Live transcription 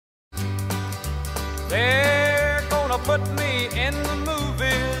They're gonna put me in the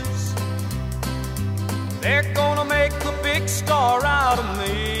movies. They're gonna make a big star out of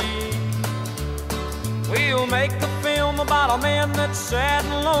me. We'll make a film about a man that's sad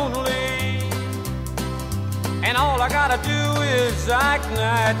and lonely, and all I gotta do is act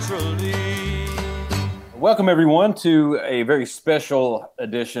naturally. Welcome, everyone, to a very special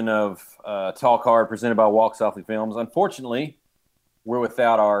edition of Talk Hard, presented by Walk Softly Films. Unfortunately, we're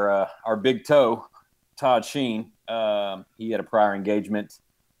without our big toe, Todd Sheen. He had a prior engagement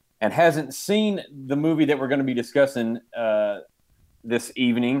and hasn't seen the movie that we're going to be discussing this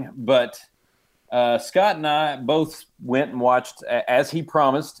evening. But Scott and I both went and watched, as he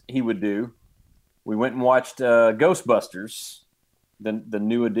promised he would do. We went and watched Ghostbusters, the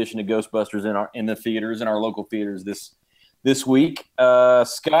new edition of Ghostbusters in the theaters, in our local theaters this week.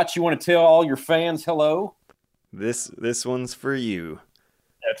 Scott, you want to tell all your fans hello? This one's for you.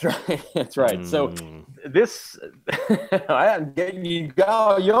 That's right. That's right. So this,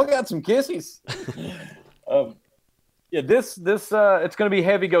 y'all got some kisses. This it's going to be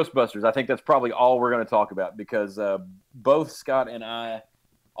heavy Ghostbusters. I think that's probably all we're going to talk about because both Scott and I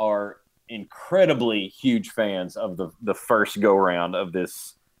are incredibly huge fans of the first go-round of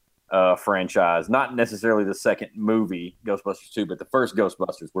this franchise. Not necessarily the second movie, Ghostbusters 2, but the first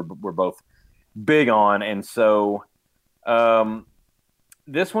Ghostbusters we're both big on. And so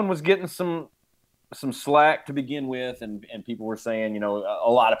this one was getting some slack to begin with, and people were saying, a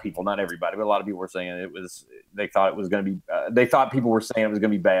lot of people, not everybody, but a lot of people were saying they thought people were saying it was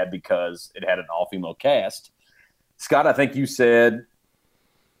going to be bad because it had an all-female cast. Scott, I think you said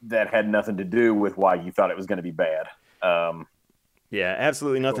that had nothing to do with why you thought it was going to be bad. Yeah,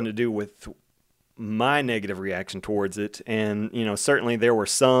 absolutely nothing to do with my negative reaction towards it. And, certainly there were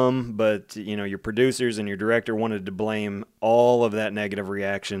some, but, your producers and your director wanted to blame all of that negative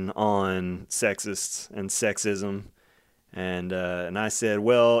reaction on sexists and sexism. And I said,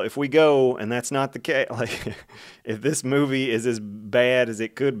 well, if we go and that's not the case, like if this movie is as bad as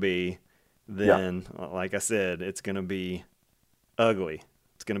it could be, then like I said, it's going to be ugly.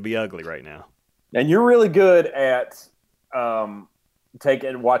 It's going to be ugly right now. And you're really good at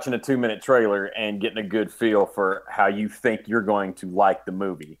watching a 2-minute trailer and getting a good feel for how you think you're going to like the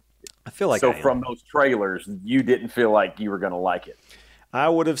movie. I feel like so. From those trailers, you didn't feel like you were going to like it. I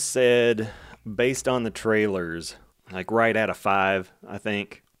would have said, based on the trailers, like right at a 5, I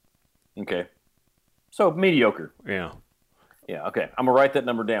think. Okay. So mediocre. Yeah. Yeah. Okay. I'm gonna write that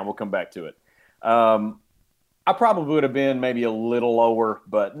number down. We'll come back to it. I probably would have been maybe a little lower,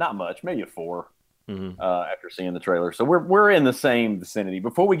 but not much, maybe a 4 after seeing the trailer. So we're in the same vicinity.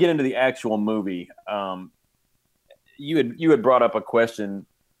 Before we get into the actual movie, you had brought up a question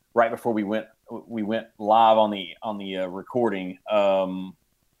right before we went live on the recording.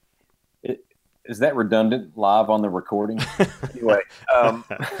 Is that redundant? Live on the recording? Anyway,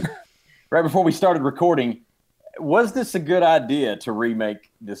 right before we started recording, was this a good idea to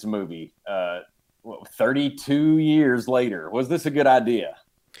remake this movie? 32 years later, was this a good idea?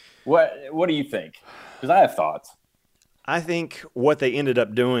 What do you think? Because I have thoughts. I think what they ended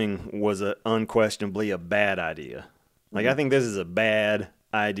up doing was unquestionably a bad idea. Like, I think this is a bad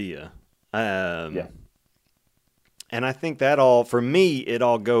idea. And I think that for me, it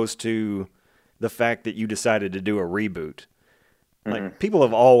all goes to the fact that you decided to do a reboot. Like, people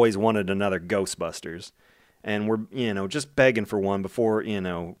have always wanted another Ghostbusters. And we're, just begging for one before,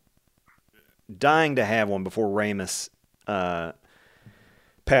 dying to have one before Ramis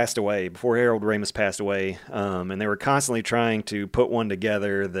passed away, before Harold Ramis passed away. And they were constantly trying to put one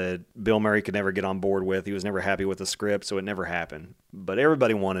together that Bill Murray could never get on board with. He was never happy with the script, so it never happened. But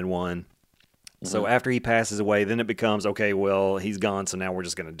everybody wanted one. So after he passes away, then it becomes, okay, well, he's gone, so now we're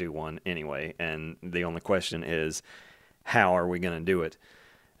just going to do one anyway. And the only question is, how are we going to do it?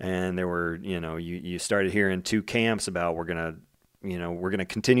 And there were, you started hearing two camps about we're going to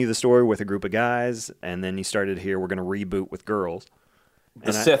continue the story with a group of guys, and then you started to hear we're going to reboot with girls.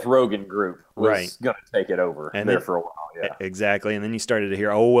 The Seth Rogen group was going to take it over for a while. Yeah, exactly. And then you started to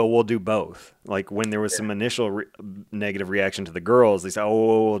hear, oh, well, we'll do both. Like when there was some initial negative reaction to the girls, they said,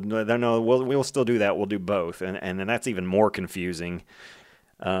 oh, no, we'll still do that. We'll do both. And then that's even more confusing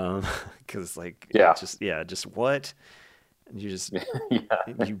because just what? You just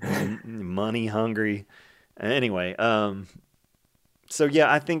you money hungry. Anyway, so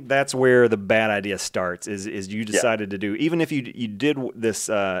yeah, I think that's where the bad idea starts. Is you decided to do, even if you did this,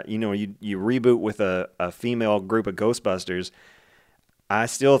 you reboot with a female group of Ghostbusters. I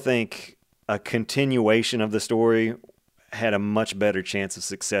still think a continuation of the story had a much better chance of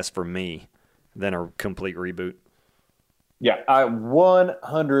success for me than a complete reboot. Yeah, I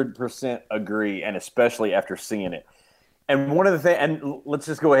 100% agree, and especially after seeing it. And one of the things, and let's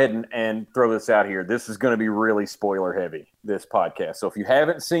just go ahead and throw this out here. This is going to be really spoiler heavy, this podcast. So if you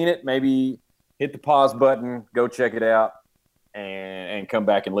haven't seen it, maybe hit the pause button, go check it out, and come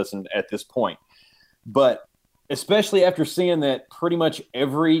back and listen at this point. But especially after seeing that pretty much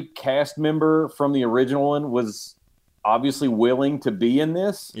every cast member from the original one was obviously willing to be in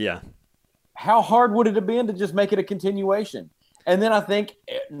this. Yeah. How hard would it have been to just make it a continuation? And then I think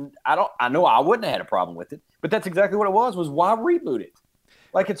I know I wouldn't have had a problem with it, but that's exactly what it was why reboot it?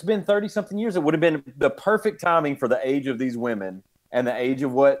 Like, it's been 30 something years. It would have been the perfect timing for the age of these women and the age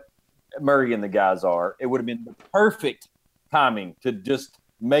of what Murray and the guys are. It would have been the perfect timing to just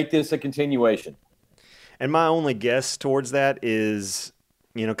make this a continuation. And my only guess towards that is,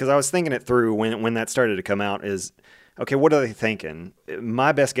 because I was thinking it through when that started to come out is, okay, what are they thinking?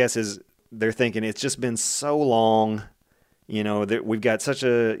 My best guess is they're thinking it's just been so long, that we've got such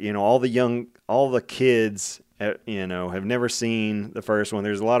a, all the kids, have never seen the first one.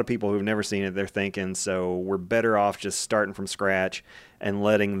 There's a lot of people who've never seen it. They're thinking, so we're better off just starting from scratch and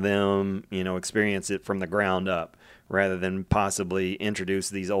letting them, experience it from the ground up, rather than possibly introduce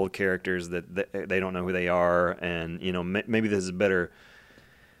these old characters that they don't know who they are. And, maybe this is a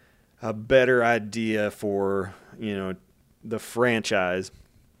better idea for, the franchise.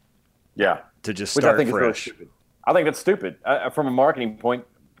 Yeah. To just start fresh. Really stupid. I think that's stupid. From a marketing point,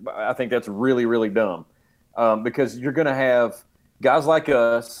 I think that's really, really dumb. Because you're going to have guys like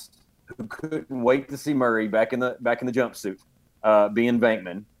us who couldn't wait to see Murray back in the jumpsuit, being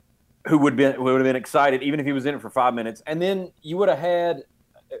Venkman, who would have been excited even if he was in it for 5 minutes. And then you would have had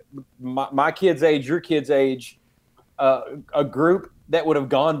my kid's age, your kid's age, a group that would have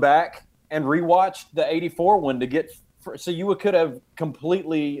gone back and rewatched the '84 one to get. So you could have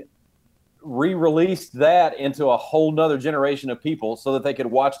completely re-released that into a whole nother generation of people so that they could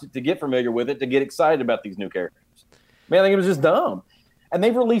watch it to get familiar with it, to get excited about these new characters. Man, I think it was just dumb. And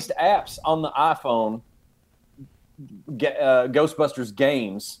they've released apps on the iPhone, Ghostbusters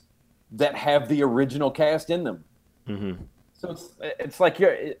games, that have the original cast in them. Mm-hmm. So it's like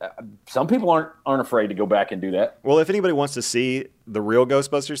some people aren't afraid to go back and do that. Well, if anybody wants to see the real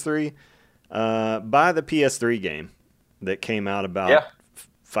Ghostbusters 3, buy the PS3 game that came out about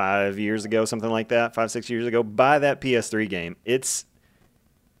 5 years ago, something like that, 5-6 years ago. Buy that PS3 game. It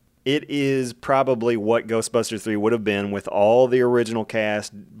is probably what Ghostbusters 3 would have been with all the original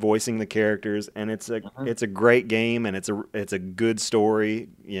cast voicing the characters, and it's a great game, and it's a good story,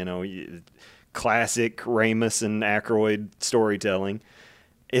 classic Ramis and Aykroyd storytelling.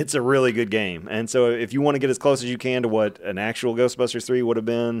 It's a really good game. And so if you want to get as close as you can to what an actual Ghostbusters 3 would have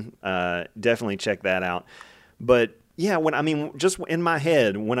been, definitely check that out. But yeah, just in my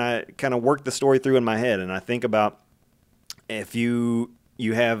head, when I kind of work the story through in my head, and I think about if you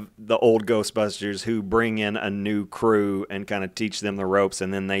have the old Ghostbusters who bring in a new crew and kind of teach them the ropes,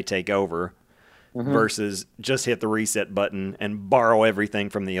 and then they take over, versus just hit the reset button and borrow everything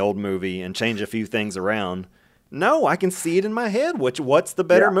from the old movie and change a few things around. No, I can see it in my head. What's the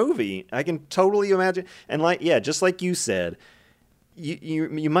better movie? I can totally imagine. And just like you said,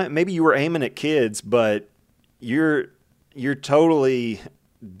 you might, maybe you were aiming at kids, but you're totally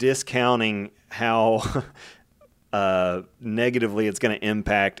discounting how negatively it's going to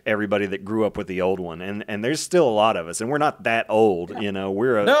impact everybody that grew up with the old one. And there's still a lot of us, and we're not that old.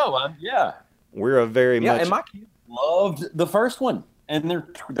 We're a very much. And my kids loved the first one, and they're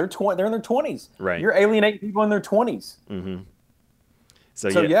in their 20s. Right. You're alienating people in their 20s. Mm-hmm. So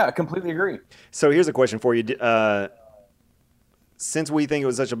I completely agree. So here's a question for you. Since we think it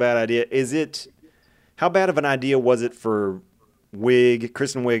was such a bad idea, how bad of an idea was it for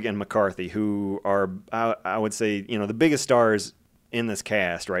Kristen Wiig and McCarthy, who are, I would say, the biggest stars in this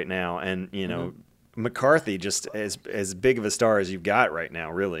cast right now, and McCarthy just as big of a star as you've got right now,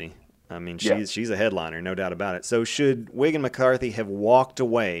 really. I mean, she's a headliner, no doubt about it. So should Wiig and McCarthy have walked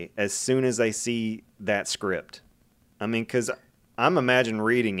away as soon as they see that script? I mean, because I'm imagining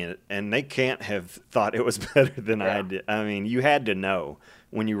reading it, and they can't have thought it was better than I did. I mean, you had to know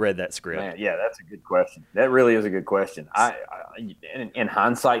when you read that script. Man, yeah, that's a good question. That really is a good question. In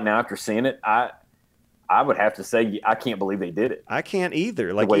hindsight now, after seeing it, I would have to say I can't believe they did it. I can't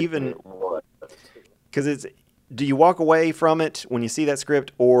either. Because do you walk away from it when you see that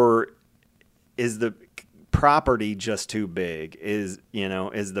script, or is the property just too big? Is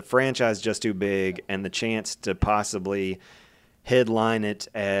the franchise just too big, and the chance to possibly headline it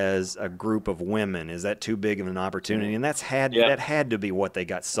as a group of women, is that too big of an opportunity? And that had to be what they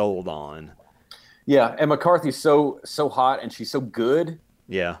got sold on. Yeah, and McCarthy's so hot, and she's so good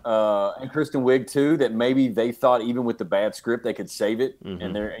Yeah. And Kristen Wiig too, that maybe they thought even with the bad script they could save it.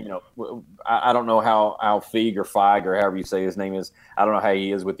 And they're, I don't know how Feig or Feig or however you say his name is. I don't know how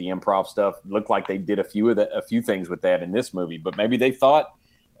he is with the improv stuff. Looked like they did a few things with that in this movie, but maybe they thought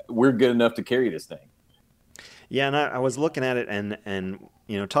we're good enough to carry this thing. Yeah, and I was looking at it and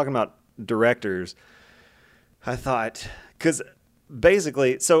talking about directors, I thought, because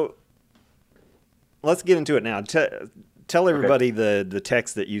basically, so let's get into it now. Tell everybody the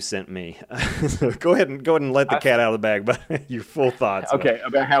text that you sent me. So go ahead and let the cat out of the bag, but your full thoughts. Okay,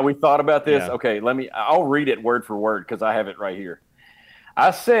 about how we thought about this. Yeah. Okay, I'll read it word for word because I have it right here.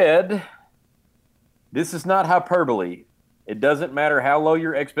 I said, "This is not hyperbole. It doesn't matter how low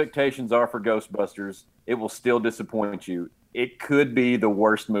your expectations are for Ghostbusters, it will still disappoint you. It could be the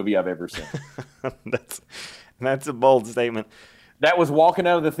worst movie I've ever seen." That's a bold statement. That was walking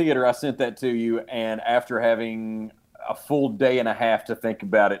out of the theater. I sent that to you, and after having a full day and a half to think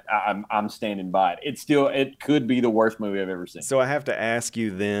about it, I'm standing by it. It could be the worst movie I've ever seen. So I have to ask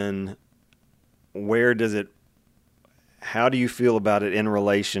you then, how do you feel about it in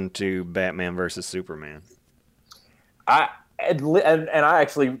relation to Batman versus Superman? I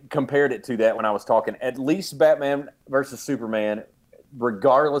actually compared it to that when I was talking. At least Batman versus Superman,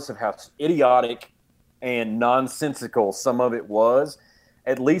 regardless of how idiotic and nonsensical some of it was,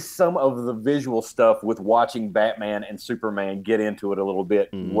 at least some of the visual stuff with watching Batman and Superman get into it a little bit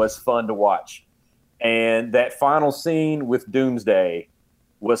was fun to watch. And that final scene with Doomsday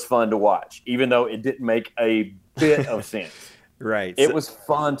was fun to watch, even though it didn't make a bit of sense. Right. It was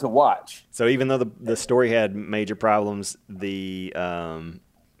fun to watch. So even though the story had major problems,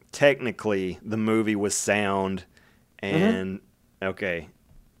 technically the movie was sound and okay.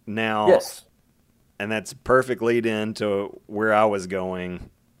 Now yes. And that's a perfect lead in to where I was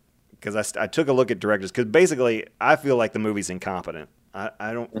going, because I took a look at directors, because basically I feel like the movie's incompetent.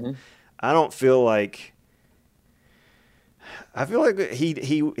 I don't feel like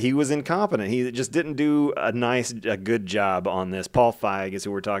he was incompetent. He just didn't do a good job on this. Paul Feig is who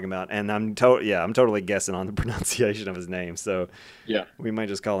we're talking about, and I'm totally guessing on the pronunciation of his name. So yeah, we might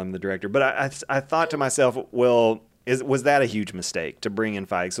just call him the director. But I thought to myself, well, was that a huge mistake to bring in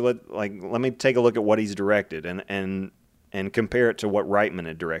Feig? So let me take a look at what he's directed and compare it to what Reitman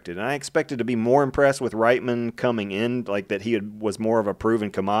had directed. And I expected to be more impressed with Reitman coming in, like that was more of a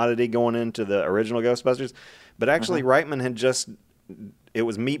proven commodity going into the original Ghostbusters. But actually, Reitman it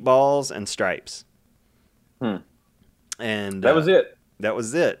was Meatballs and Stripes. And that was it. That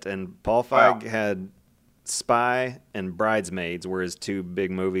was it. And Paul Feig had Spy and Bridesmaids were his two big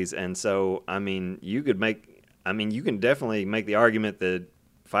movies. And so, you can definitely make the argument that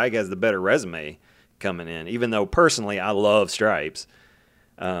Feig has the better resume coming in, even though personally I love Stripes.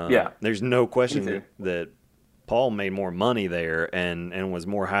 There's no question that Paul made more money there and was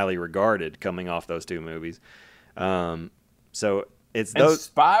more highly regarded coming off those two movies. So it's those.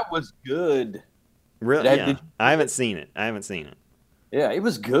 Spy was good. Really? Yeah. I haven't seen it. Yeah, it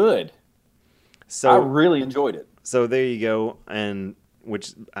was good. So I really enjoyed it. So there you go, and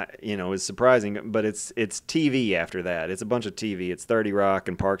which is surprising, but it's TV after that. It's a bunch of TV. It's 30 Rock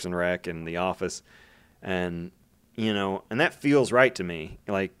and Parks and Rec and The Office, and and that feels right to me.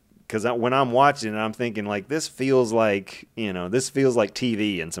 Like, because when I'm watching it, I'm thinking like this feels like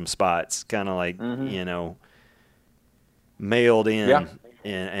TV in some spots, kind of like mailed in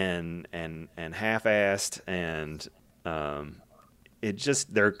and half-assed, and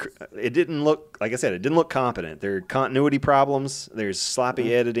it didn't look, like I said, it didn't look competent. There are continuity problems. There's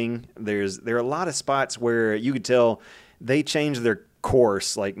sloppy editing. There are a lot of spots where you could tell they changed their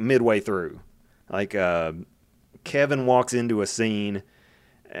course like midway through. Like Kevin walks into a scene.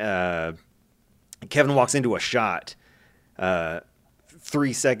 Kevin walks into a shot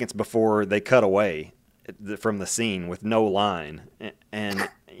 3 seconds before they cut away from the scene with no line, and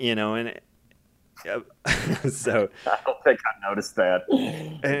so I don't think I noticed that.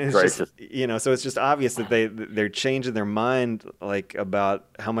 And it's just, so it's just obvious that they're changing their mind, like, about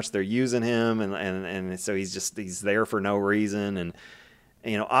how much they're using him, and so he's there for no reason, and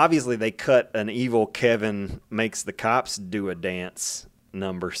obviously they cut an evil Kevin makes the cops do a dance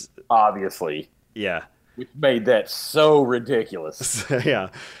number. Obviously, yeah, which made that so ridiculous. Yeah,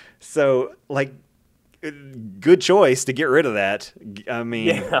 so like. Good choice to get rid of that.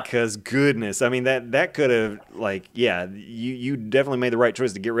 Because goodness, that could have, you definitely made the right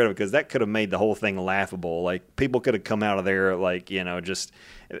choice to get rid of it, because that could have made the whole thing laughable. Like, people could have come out of there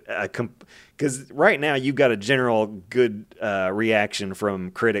because right now you've got a general good reaction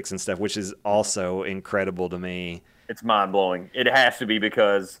from critics and stuff, which is also incredible to me. It's mind blowing. It has to be,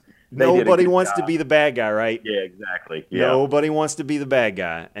 because Nobody wants to be the bad guy, right? Yeah, exactly. Yeah. Nobody wants to be the bad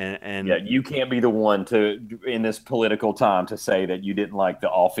guy, and yeah, you can't be the one to in this political time to say that you didn't like the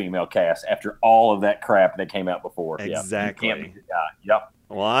all-female cast after all of that crap that came out before. Exactly. Yeah, you can't be the guy. Yep.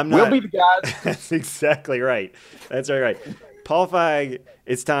 Well, I'm not. We'll be the guys. That's exactly right. That's right. Paul Feig,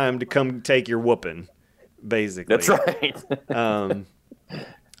 it's time to come take your whooping, basically. That's right.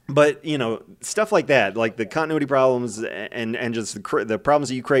 But, you know, stuff like that, like the continuity problems and just the problems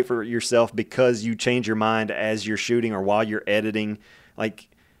that you create for yourself because you change your mind as you're shooting or while you're editing, like,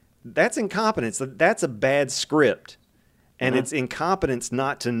 that's incompetence. That's a bad script. And it's incompetence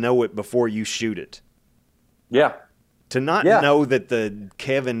not to know it before you shoot it. Yeah. To not know that the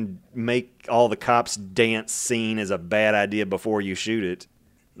Kevin make all the cops dance scene is a bad idea before you shoot it.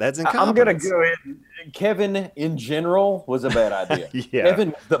 That's incompetence. I'm going to go ahead. Kevin in general was a bad idea. Yeah.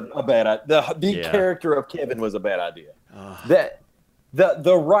 Kevin was a bad idea. The character of Kevin was a bad idea. That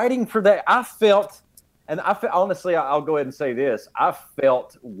the writing for that, I felt, and honestly, I'll go ahead and say this. I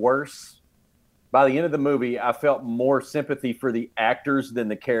felt worse. By the end of the movie, I felt more sympathy for the actors than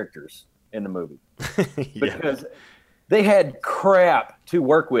the characters in the movie. Because they had crap to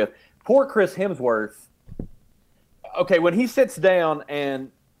work with. Poor Chris Hemsworth. Okay, when he sits down and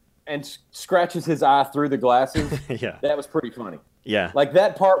scratches his eye through the glasses, that was pretty funny. Yeah. Like,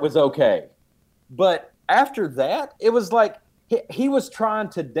 that part was okay. But after that, it was like he was trying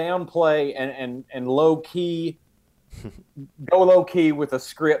to downplay and low-key, go low-key with a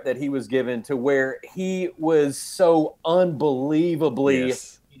script that he was given to where he was so unbelievably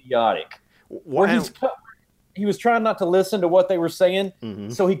idiotic. Where he was trying not to listen to what they were saying,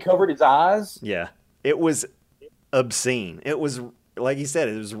 so he covered his eyes. Yeah. It was obscene. It was, like you said,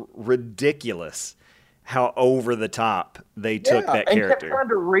 it was ridiculous how over the top they took that character. And kept trying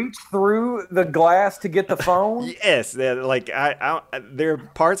to reach through the glass to get the phone. Yes, like there are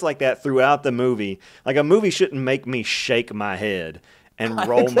parts like that throughout the movie. Like, a movie shouldn't make me shake my head and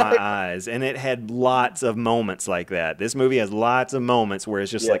roll my eyes, and it had lots of moments like that. This movie has lots of moments where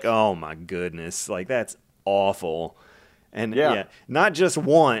it's just like, oh my goodness, like, that's awful. And not just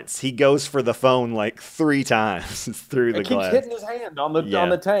once. He goes for the phone like 3 times through the glass. Keeps hitting his hand on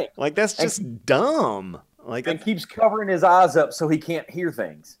the tank. Like, that's just dumb. Like, and keeps covering his eyes up so he can't hear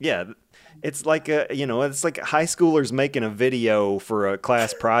things. Yeah, it's like it's like high schoolers making a video for a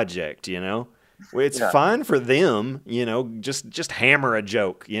class project. It's fine for them. Just hammer a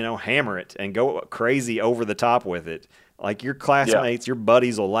joke. Hammer it and go crazy over the top with it. Like, your classmates, your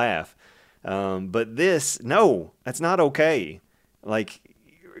buddies will laugh. But no, that's not okay. Like,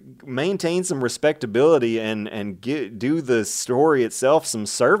 maintain some respectability and do the story itself some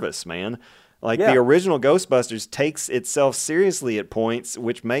service, man. Like, the original Ghostbusters takes itself seriously at points,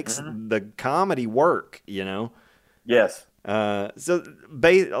 which makes the comedy work, Yes. So,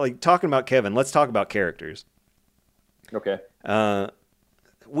 like, talking about Kevin, let's talk about characters. Okay.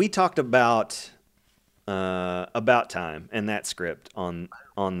 We talked about Time and that script on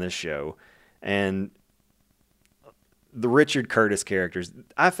this show. And the Richard Curtis characters,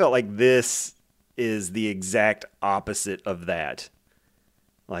 I felt like this is the exact opposite of that.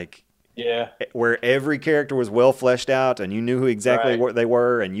 Like, where every character was well fleshed out and you knew who exactly what they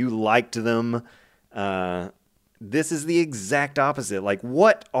were and you liked them. This is the exact opposite. Like,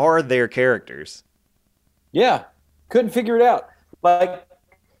 what are their characters? Yeah. Couldn't figure it out. Like,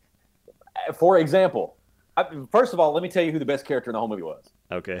 for example, first of all, let me tell you who the best character in the whole movie was.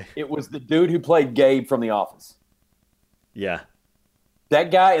 Okay. It was the dude who played Gabe from The Office. Yeah. That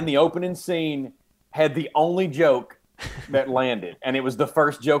guy in the opening scene had the only joke that landed, and it was the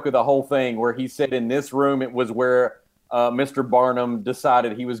first joke of the whole thing, where he said in this room it was where Mr. Barnum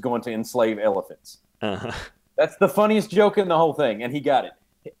decided he was going to enslave elephants. Uh-huh. That's the funniest joke in the whole thing, and he got it.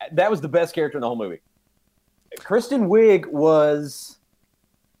 That was the best character in the whole movie. Kristen Wiig was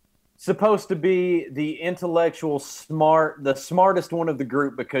supposed to be the intellectual the smartest one of the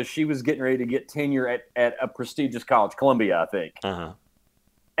group, because she was getting ready to get tenure at a prestigious college, Columbia, I think. Uh-huh.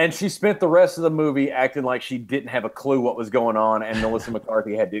 And she spent the rest of the movie acting like she didn't have a clue what was going on, and Melissa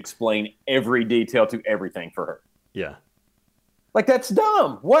McCarthy had to explain every detail to everything for her. Yeah. Like, that's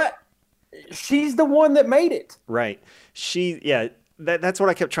dumb. What? She's the one that made it. Right. That's what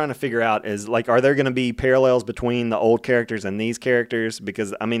I kept trying to figure out is, like, are there going to be parallels between the old characters and these characters?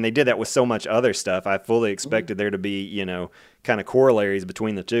 Because, I mean, they did that with so much other stuff. I fully expected there to be, kind of corollaries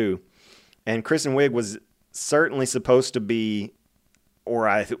between the two. And Kristen Wiig was certainly supposed to be, or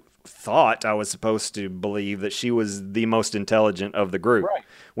I thought I was supposed to believe that she was the most intelligent of the group,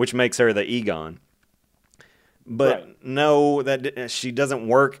 which makes her the Egon. But no, that she doesn't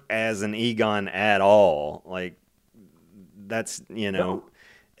work as an Egon at all. Like, that's, No.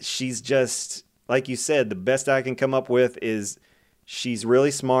 she's just, like you said, the best I can come up with is she's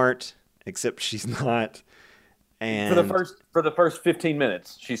really smart, except she's not. And For the first 15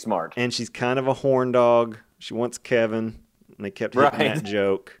 minutes, she's smart. And she's kind of a horn dog. She wants Kevin, and they kept hitting that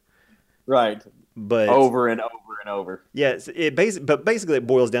joke. Right. But over and over and over. Yeah, but basically it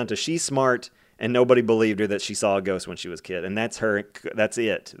boils down to she's smart and nobody believed her that she saw a ghost when she was a kid. And that's her. That's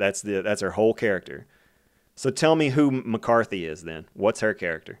it. That's her whole character. So tell me who McCarthy is then. What's her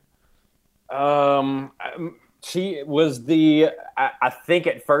character? She was I think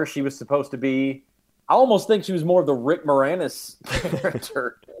at first she was supposed to be, I almost think she was more of the Rick Moranis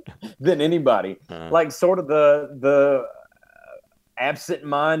character than anybody. Like sort of the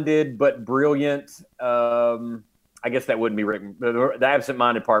absent-minded but brilliant. I guess that wouldn't be the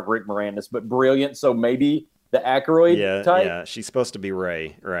absent-minded part, Rick Moranis, but brilliant. So maybe the Aykroyd type. Yeah, she's supposed to be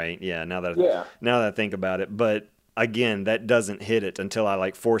Ray, right? Yeah. Now that I think about it, but again, that doesn't hit it until I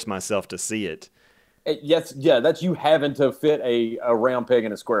like force myself to see it. Yes, yeah, that's you having to fit a round peg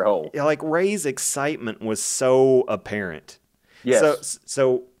in a square hole. Yeah, like Ray's excitement was so apparent. Yes.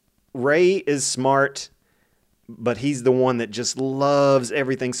 So Ray is smart, but he's the one that just loves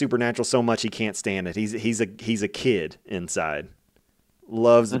everything supernatural so much he can't stand it. He's a kid inside.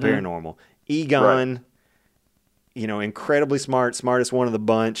 Loves the paranormal. Egon, incredibly smart, smartest one of the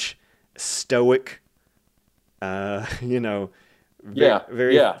bunch, stoic, very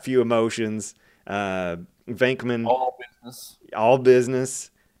few emotions. Venkman, all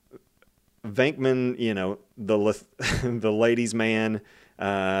business. Venkman, the ladies' man,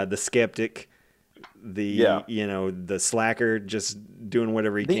 the skeptic, the slacker, just doing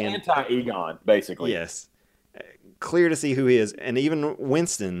whatever he can. The anti-Egon, basically. Yes. Clear to see who he is. And even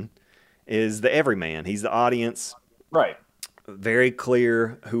Winston is the everyman. He's the audience. Right. Very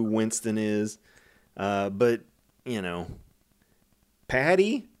clear who Winston is. But,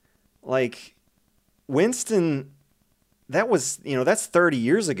 Patty, like, Winston, that's 30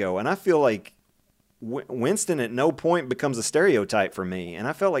 years ago. And I feel like Winston at no point becomes a stereotype for me. And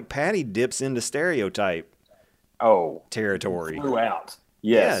I felt like Patty dips into stereotype territory. Throughout.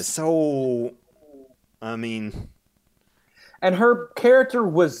 Yes. Yeah, so, I mean. And her character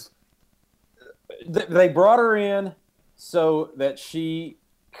was, they brought her in so that she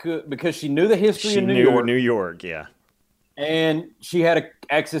could, because she knew the history of New York. New York, yeah. And she had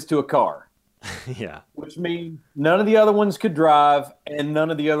access to a car. Yeah. Which means none of the other ones could drive and none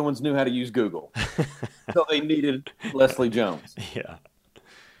of the other ones knew how to use Google. So they needed Leslie Jones. Yeah.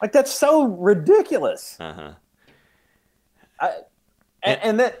 Like, that's so ridiculous. Uh-huh.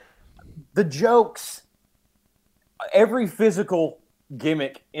 And that the jokes, every physical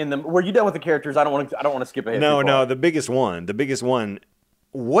gimmick in them. Were you done with the characters? I don't want to skip ahead. No, the biggest one.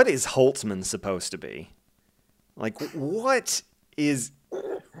 What is Holtzman supposed to be? Like, what is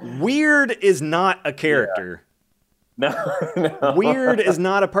Weird is not a character. Yeah. No. Weird is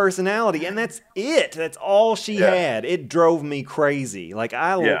not a personality, and that's it. That's all she had. It drove me crazy. Like,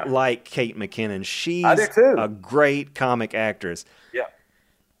 I like Kate McKinnon. She's a great comic actress. Yeah.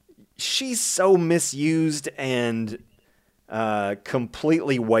 She's so misused and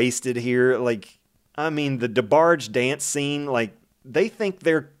completely wasted here. Like, I mean, the DeBarge dance scene, like, they think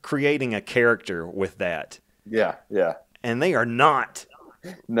they're creating a character with that. Yeah, yeah. And they are not.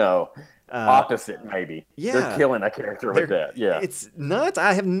 No. Opposite, maybe. Yeah. They're killing a character with that. Yeah. It's nuts.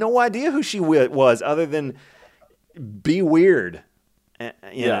 I have no idea who she was other than be weird.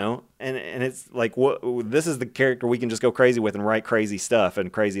 You know? And it's like, this is the character we can just go crazy with and write crazy stuff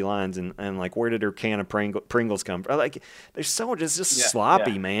and crazy lines. And like, where did her can of Pringles come from? Like, there's so much, it's just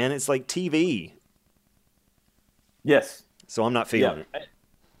sloppy, man. It's like TV. Yes. So I'm not feeling it.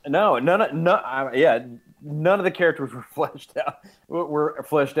 No. None of the characters were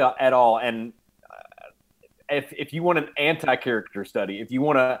fleshed out at all. And if you want an anti-character study, if you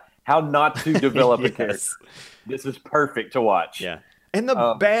want how not to develop a character, this is perfect to watch. Yeah. And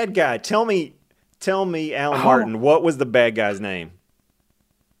the bad guy, tell me, Alan Martin, what was the bad guy's name?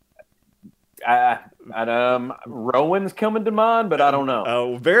 Rowan's coming to mind, but I don't know.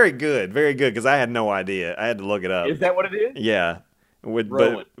 Oh, very good, because I had no idea. I had to look it up. Is that what it is? Yeah.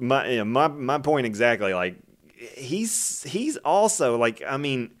 But my point exactly, like, he's also, like, I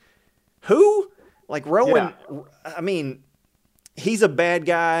mean, who? Like, Rowan, I mean, he's a bad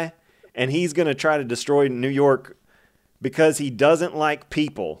guy, and he's going to try to destroy New York because he doesn't like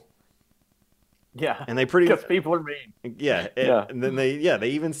people. Yeah, and because people are mean. Yeah, and then they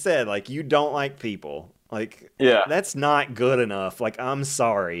even said, like, you don't like people. Like, that's not good enough. Like, I'm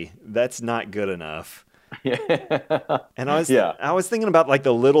sorry, that's not good enough. And I was thinking about, like,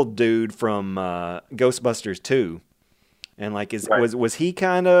 the little dude from Ghostbusters 2, And like, Right. was he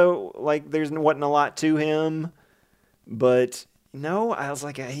kind of like there's wasn't a lot to him, but no, I was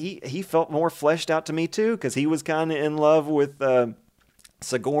like he felt more fleshed out to me too because he was kind of in love with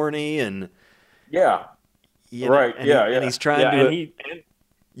Sigourney and Yeah. you know, Right. and Yeah. and yeah. he's trying yeah. to And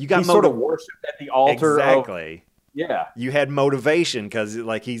you got he sort of worshipped at the altar of. exactly. Yeah. You had motivation because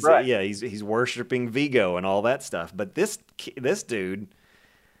like Right. he's worshiping Vigo and all that stuff. But this dude,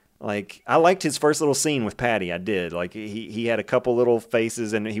 like I liked his first little scene with Patty. I did. Like he had a couple little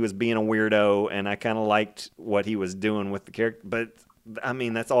faces and he was being a weirdo, and I kind of liked what he was doing with the character. But I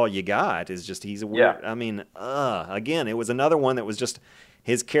mean, that's all you got is just he's a weird. Yeah. I mean, again, it was another one that was just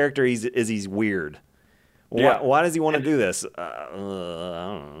his character. He's weird. Yeah. Why does he want to do this? I don't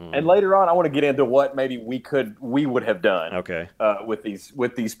know. And later on, I want to get into what maybe we would have done. Okay. With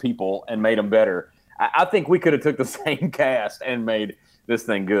these people and made them better. I think we could have took the same cast and made this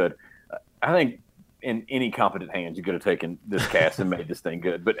thing good. I think in any competent hands, you could have taken this cast and made this thing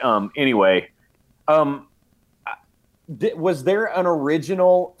good. But anyway, was there an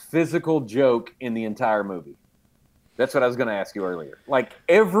original physical joke in the entire movie? That's what I was going to ask you earlier. Like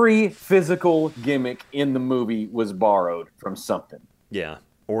every physical gimmick in the movie was borrowed from something. Yeah.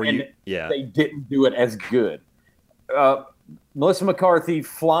 Or And yeah. they didn't do it as good. Melissa McCarthy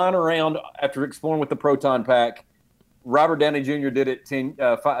flying around after exploring with the proton pack. Robert Downey Jr. did it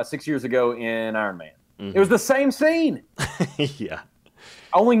 6 years ago in Iron Man. Mhm. It was the same scene, Yeah.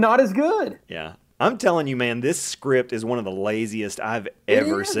 only not as good. Yeah. I'm telling you, man, this script is one of the laziest I've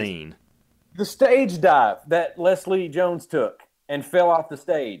ever is. seen. The stage dive that Leslie Jones took and fell off the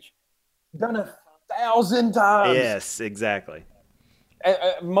stage, done 1,000 times. Yes, exactly.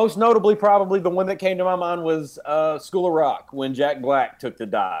 Most notably, probably the one that came to my mind was School of Rock when Jack Black took the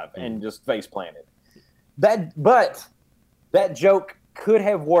dive and just face planted. But that joke could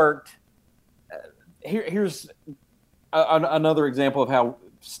have worked. Here's another example of how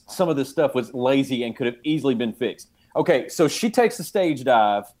some of this stuff was lazy and could have easily been fixed. Okay, so she takes the stage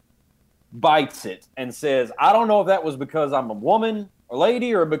dive, bites it, and says, I don't know if that was because I'm a woman or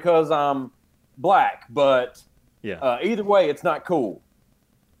lady or because I'm black, but Yeah. either way, it's not cool.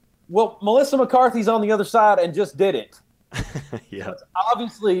 Well, Melissa McCarthy's on the other side and just did it. Yeah.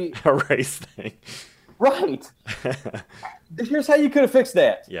 Obviously, A race thing. right. Here's how you could have fixed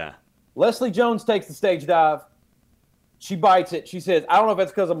that. Yeah. Leslie Jones takes the stage dive. She bites it. She says, I don't know if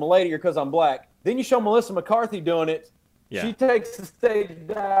that's because I'm a lady or because I'm black. Then you show Melissa McCarthy doing it. Yeah. She takes the stage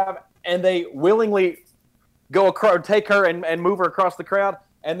dive, and they willingly go across, take her and move her across the crowd.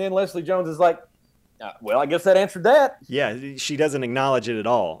 And then Leslie Jones is like, well, I guess that answered that. Yeah. She doesn't acknowledge it at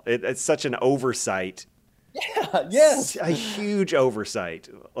all. It's such an oversight. Yes. A huge oversight.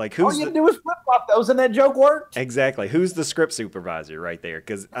 Like All who's you had to do was flip-flop those, and that joke worked. Exactly. Who's the script supervisor right there?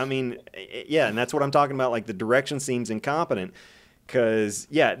 Because, I mean, yeah, and that's what I'm talking about. Like, the direction seems incompetent. Because,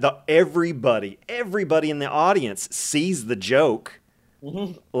 yeah, everybody in the audience sees the joke.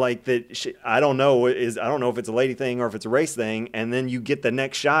 Mm-hmm. Like, that I don't know if it's a lady thing or if it's a race thing. And then you get the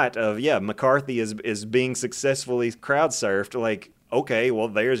next shot of, yeah, McCarthy is being successfully crowd surfed. Like, okay, well,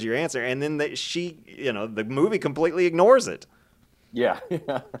 there's your answer. And then the movie completely ignores it. Yeah.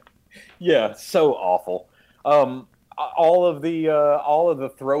 Yeah, so awful. All of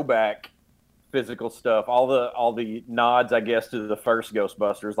the throwback physical stuff, all the nods, I guess, to the first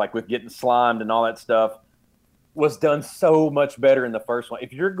Ghostbusters, like with getting slimed and all that stuff, was done so much better in the first one.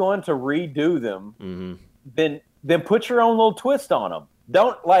 If you're going to redo them, Mm-hmm. then put your own little twist on them.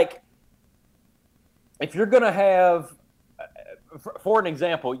 Don't, like, if you're going to have, for an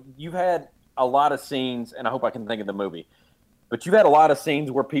example, you've had a lot of scenes, and I hope I can think of the movie, but you've had a lot of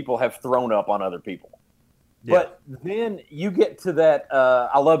scenes where people have thrown up on other people. Yeah. But then you get to that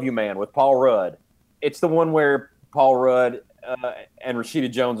I Love You Man with Paul Rudd. It's the one where Paul Rudd and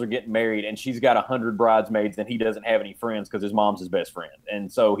Rashida Jones are getting married, and she's got 100 bridesmaids, and he doesn't have any friends because his mom's his best friend.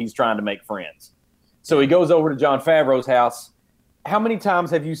 And so he's trying to make friends. So he goes over to Jon Favreau's house. How many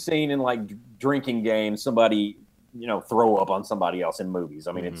times have you seen in, like, drinking games somebody, throw up on somebody else in movies?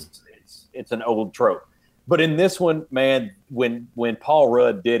 I mean, it's an old trope. But in this one, man, when Paul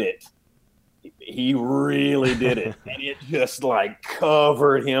Rudd did it, he really did it. And it just, like,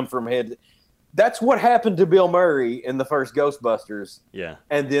 covered him from head. That's what happened to Bill Murray in the first Ghostbusters. Yeah.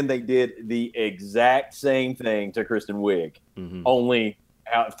 And then they did the exact same thing to Kristen Wiig, only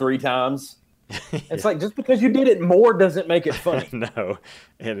out 3 times. It's like, just because you did it more doesn't make it funny. No.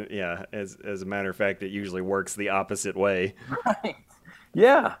 And yeah, as a matter of fact, it usually works the opposite way. Right.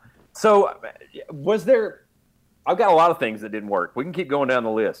 Yeah. So was there – I've got a lot of things that didn't work. We can keep going down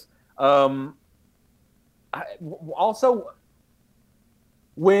the list. Also,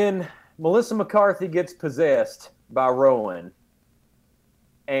 when Melissa McCarthy gets possessed, by Rowan,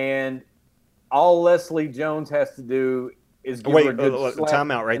 and all Leslie Jones has to do is give her a good slap.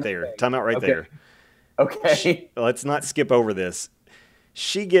 Time out right there. Time out right there. Okay. Let's not skip over this.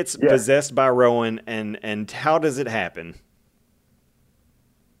 She gets possessed by Rowan, and how does it happen?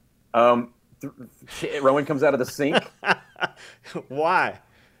 Rowan comes out of the sink. Why?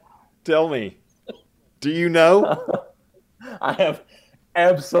 Tell me. Do you know? I have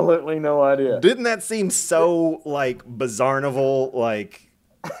absolutely no idea. Didn't that seem so like Bizarnival? Like,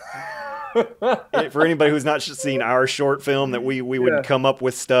 for anybody who's not seen our short film, that we would come up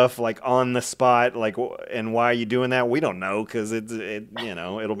with stuff like on the spot, like, and why are you doing that? We don't know, because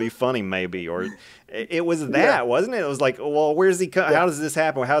it'll be funny maybe, or it was that, wasn't it? It was like, well, where's he come? How does this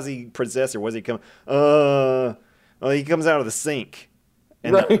happen? How's he possessed, or was he come? Well, he comes out of the sink,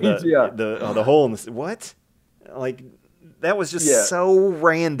 and the hole in the what? Like, that was just so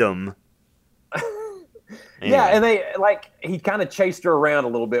random. Anyway. Yeah, and he kind of chased her around a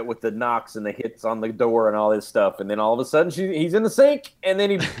little bit with the knocks and the hits on the door and all this stuff, and then all of a sudden he's in the sink, and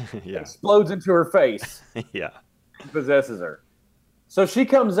then he explodes into her face. Yeah, possesses her. So she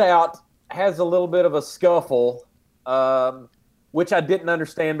comes out, has a little bit of a scuffle, which I didn't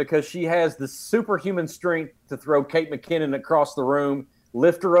understand, because she has the superhuman strength to throw Kate McKinnon across the room,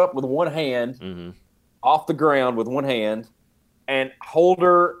 lift her up with one hand, off the ground with one hand, and hold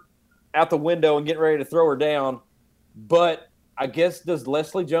her out the window and get ready to throw her down. But I guess, does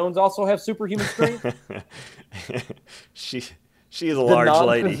Leslie Jones also have superhuman strength? She is a large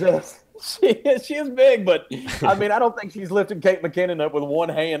lady. She is big, but I mean, I don't think she's lifting Kate McKinnon up with one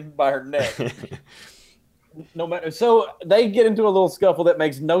hand by her neck. No matter. So they get into a little scuffle that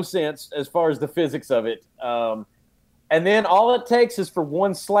makes no sense as far as the physics of it. And then all it takes is for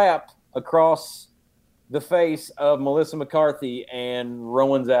one slap across the face of Melissa McCarthy, and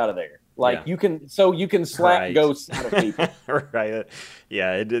Rowan's out of there. Like, you can slap ghosts out of people. Right.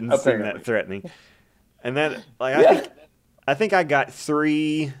 Yeah, it didn't seem that threatening. And then, like, I think I got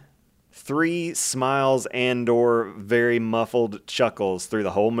three smiles and or very muffled chuckles through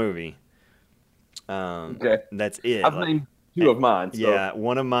the whole movie. That's it. I've named two of mine. So. Yeah,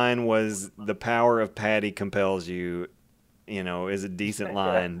 one of mine was "The power of Patty compels you." Is a decent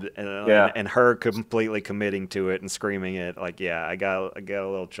line, and her completely committing to it and screaming it. Like, I got a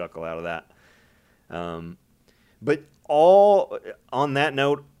little chuckle out of that. But on that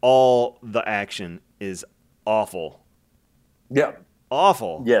note, all the action is awful. Yeah.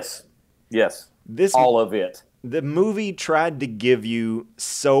 Awful. Yes. All of it. The movie tried to give you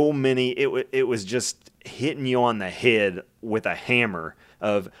so many. It was just hitting you on the head with a hammer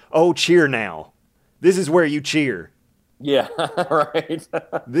of, oh, cheer now. This is where you cheer. Yeah, right.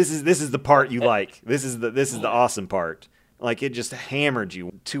 This is the part you like. This is the awesome part. Like, it just hammered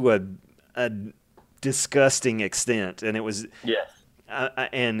you to a disgusting extent, and it was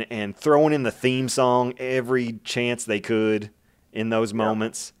and throwing in the theme song every chance they could in those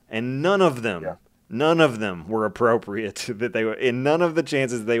moments, and none of them were appropriate. That they were in none of the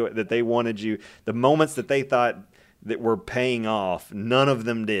chances that they wanted you. The moments that they thought that were paying off, none of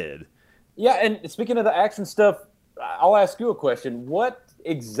them did. Yeah, and speaking of the action stuff, I'll ask you a question. What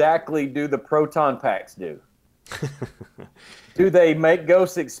exactly do the proton packs do? Do they make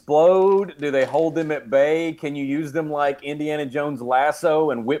ghosts explode? Do they hold them at bay? Can you use them like Indiana Jones'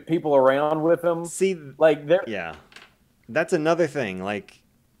 lasso and whip people around with them? See, like that's another thing. Like,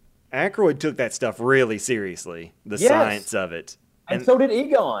 Aykroyd took that stuff really seriously, the science of it. And so did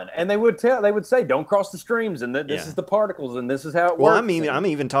Egon. And they would say, don't cross the streams, and this is the particles, and this is how it works. Well, I mean, I'm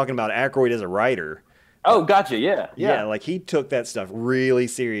even talking about Aykroyd as a writer. Oh, gotcha. Yeah. Like, he took that stuff really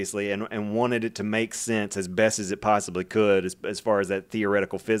seriously and wanted it to make sense as best as it possibly could as far as that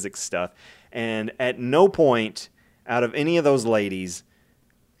theoretical physics stuff. And at no point out of any of those ladies,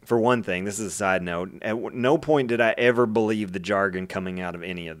 for one thing, this is a side note, at no point did I ever believe the jargon coming out of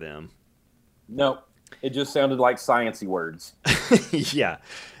any of them. No, it just sounded like sciencey words. Yeah.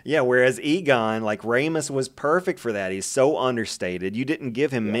 Whereas Egon, like, Ramis was perfect for that. He's so understated. You didn't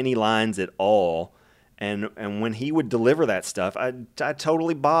give him many lines at all. And when he would deliver that stuff, I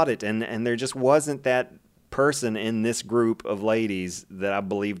totally bought it. And there just wasn't that person in this group of ladies that I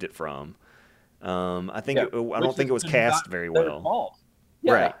believed it from. I don't think it was cast very well.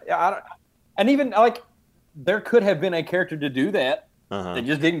 Yeah, right. And even, like, there could have been a character to do that. They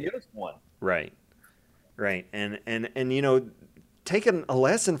just didn't give us one. Right. And taking a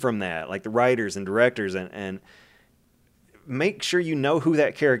lesson from that, like the writers and directors, and make sure you know who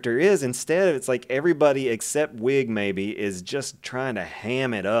that character is. Instead, it's like everybody except Wig maybe is just trying to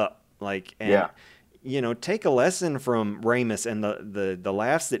ham it up. Like, take a lesson from Ramis and the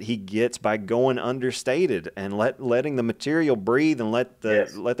laughs that he gets by going understated and letting the material breathe and let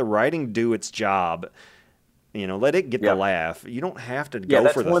the writing do its job. Let it get the laugh. You don't have to go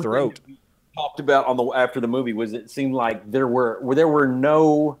for the throat. Thing we talked about after the movie was it seemed like there were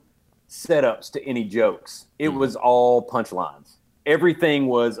no setups to any jokes. It was all punchlines. Everything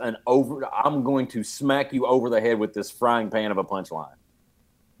was I'm going to smack you over the head with this frying pan of a punchline.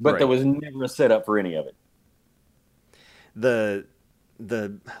 But there was never a setup for any of it. The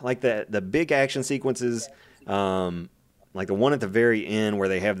big action sequences, like the one at the very end where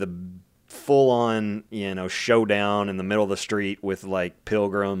they have the full on, showdown in the middle of the street with like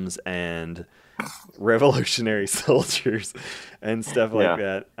pilgrims revolutionary soldiers and stuff like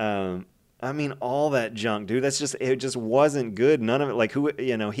that. I mean, all that junk, dude, it just wasn't good. None of it, like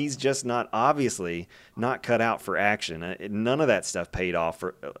he's just obviously not cut out for action. None of that stuff paid off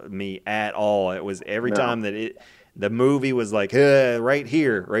for me at all. It was every time that the movie was like, right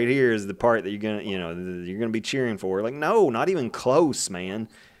here is the part that you're going to be cheering for. Like, no, not even close, man.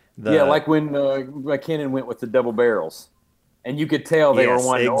 Like when McKinnon went with the double barrels. And you could tell they were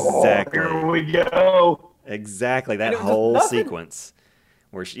wanting, exactly. Here we go. Exactly, that whole sequence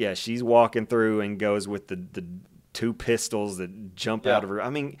where she's walking through and goes with the two pistols that jump out of her. I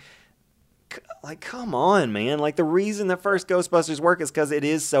mean, like, come on, man. Like, the reason the first Ghostbusters work is because it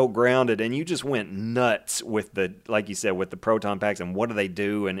is so grounded, and you just went nuts with like you said, with the proton packs and what do they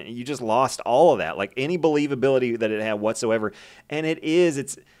do, and you just lost all of that, like any believability that it had whatsoever. And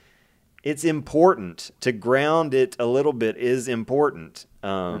it's important to ground it a little bit is important.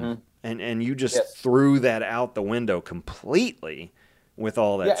 And you just threw that out the window completely with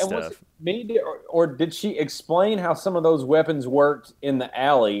all that stuff. Or did she explain how some of those weapons worked in the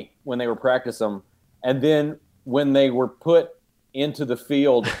alley when they were practicing them, and then when they were put into the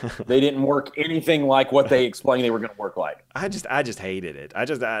field, they didn't work anything like what they explained they were going to work like? I just hated it.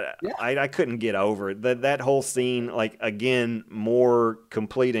 I couldn't get over it. That whole scene, like, again, more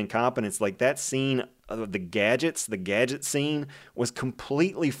complete incompetence. Like, that scene of the gadget scene was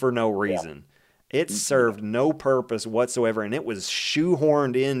completely for no reason. It served no purpose whatsoever, and it was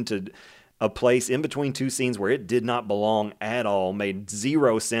shoehorned into a place in between two scenes where it did not belong at all. Made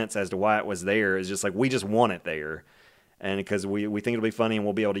zero sense as to why it was there. It's just like, we just want it there. And because we think it'll be funny and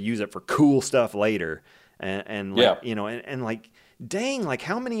we'll be able to use it for cool stuff later. And like, dang, like,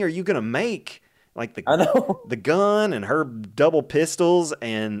 how many are you going to make? Like, the gun and her double pistols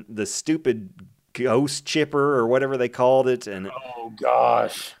and the stupid ghost chipper or whatever they called it. And oh,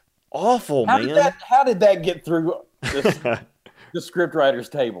 gosh. Awful, man. How did that get through the scriptwriter's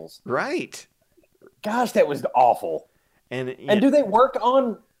tables? Right. Gosh, that was awful. And do they work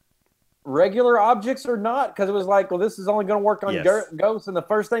on regular objects or not? Because it was like, well, this is only going to work on ghosts, and the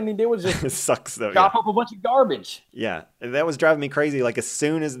first thing they did was just it sucks though. Chop up a bunch of garbage. Yeah, that was driving me crazy. Like, as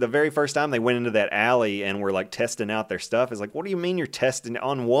soon as the very first time they went into that alley and were like testing out their stuff, it's like, what do you mean you're testing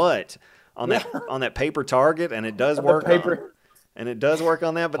on what? On that paper target, and it does work. And it does work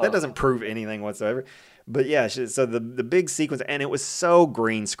on that, but that doesn't prove anything whatsoever. But yeah, so the big sequence, and it was so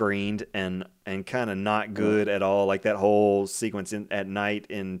green screened and kind of not good at all. Like, that whole sequence at night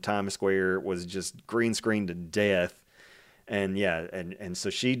in Times Square was just green screened to death. And yeah, and so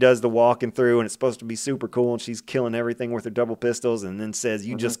she does the walking through, and it's supposed to be super cool, and she's killing everything with her double pistols, and then says,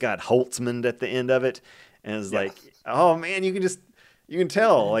 "You just got Holtzman'd" at the end of it, and it's like, oh man, you can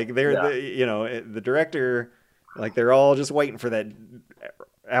tell, like, they're the director. Like, they're all just waiting for that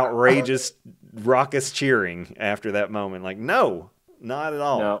outrageous, raucous cheering after that moment. Like, no, not at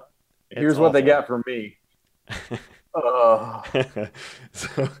all. No. Here's what they got from me. So,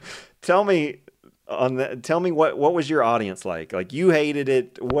 tell me what was your audience like? Like, you hated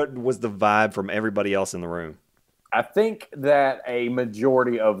it. What was the vibe from everybody else in the room? I think that a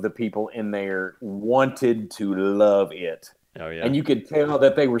majority of the people in there wanted to love it. Oh, yeah. And you could tell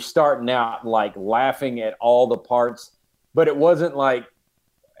that they were starting out like laughing at all the parts, but it wasn't like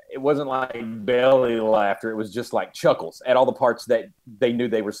belly laughter. It was just like chuckles at all the parts that they knew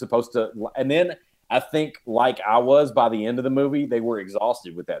they were supposed to. And then I think, like I was by the end of the movie, they were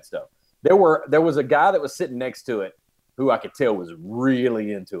exhausted with that stuff. There was a guy that was sitting next to it who I could tell was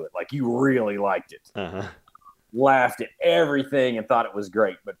really into it. Like, he really liked it. Uh-huh. Laughed at everything and thought it was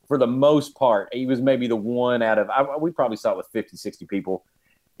great. But for the most part, he was maybe the one out of we probably saw it with 50, 60 people.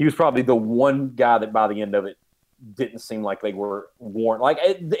 He was probably the one guy that by the end of it didn't seem like they were worn. Like,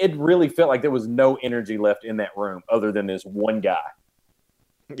 it really felt like there was no energy left in that room other than this one guy.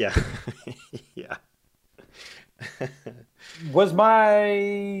 Yeah. Yeah. Was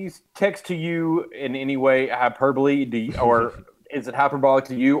my text to you in any way hyperbole? Or is it hyperbolic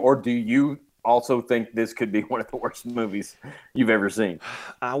to you? Or do you also think this could be one of the worst movies you've ever seen.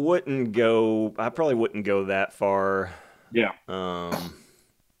 I probably wouldn't go that far. Yeah.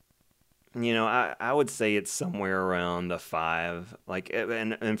 I would say it's somewhere around the 5. Like,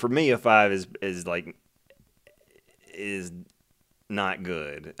 and for me, a 5 is not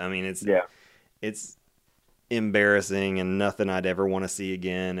good. I mean, it's embarrassing and nothing I'd ever want to see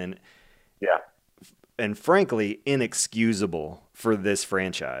again, and frankly, inexcusable for this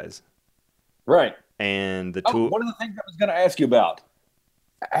franchise. Right. And one of the things I was going to ask you about,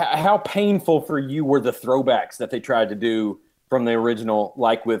 how painful for you were the throwbacks that they tried to do from the original,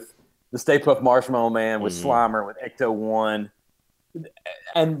 like with the Stay Puft Marshmallow Man, with Slimer, with Ecto-1.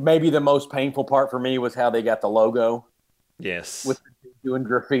 And maybe the most painful part for me was how they got the logo. Yes. With doing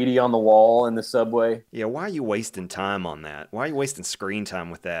graffiti on the wall in the subway. Yeah, why are you wasting time on that? Why are you wasting screen time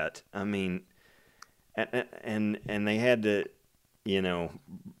with that? I mean, and they had to,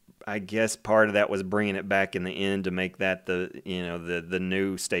 I guess part of that was bringing it back in the end to make that the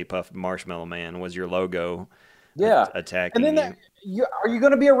new Stay Puft Marshmallow Man was your logo. Yeah. Attacking and then are you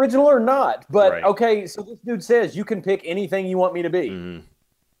going to be original or not? But right. Okay, so this dude says you can pick anything you want me to be,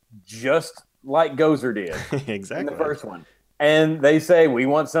 just like Gozer did exactly in the first one. And they say we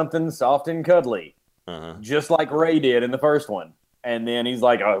want something soft and cuddly, just like Ray did in the first one. And then he's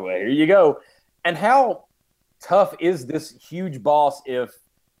like, "Oh, well, here you go." And how tough is this huge boss if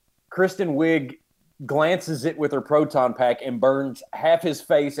Kristen Wiig glances it with her proton pack and burns half his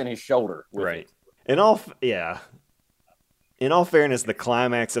face and his shoulder with right. it? In all fairness, the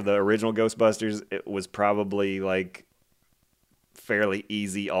climax of the original Ghostbusters, it was probably like fairly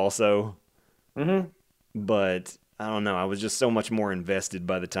easy also. But I don't know. I was just so much more invested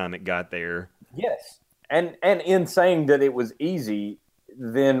by the time it got there. Yes. And in saying that it was easy,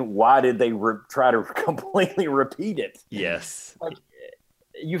 then why did they try to completely repeat it? Yes. Like,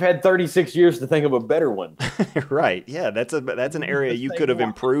 you've had 36 years to think of a better one. Right. Yeah, that's an area you could have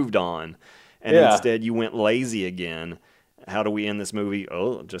improved on. And instead you went lazy again. How do we end this movie?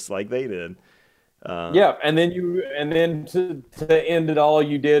 Oh, just like they did. And then to end it all,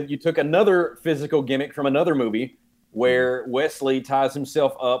 you took another physical gimmick from another movie where Wesley ties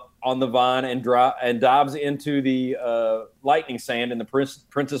himself up on the vine and dives into the lightning sand in the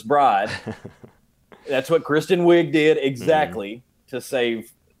Princess Bride. That's what Kristen Wiig did exactly to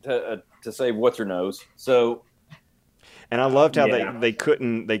save what's her nose. So, and I loved how they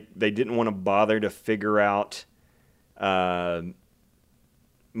didn't want to bother to figure out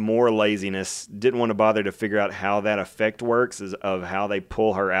more laziness. Didn't want to bother to figure out how that effect works of how they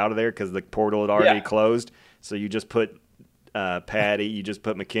pull her out of there because the portal had already closed. So you just put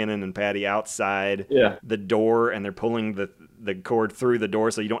McKinnon and Patty outside the door, and they're pulling the cord through the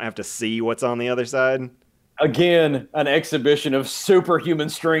door, so you don't have to see what's on the other side. Again, an exhibition of superhuman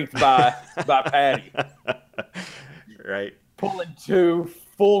strength by Patty. Right. Pulling 2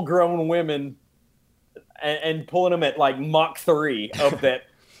 full-grown women and pulling them at like Mach 3 of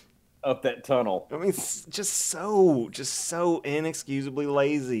that tunnel. I mean, it's just so inexcusably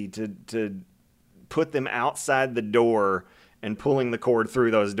lazy to put them outside the door and pulling the cord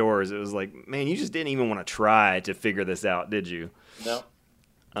through those doors. It was like, man, you just didn't even want to try to figure this out, did you? No.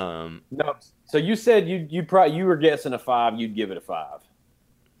 No. So you said you were guessing a 5. You'd give it a 5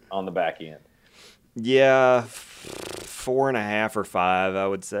 on the back end. Yeah, 4.5 or 5, I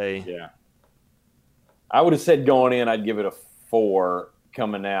would say. Yeah. I would have said going in, I'd give it a 4.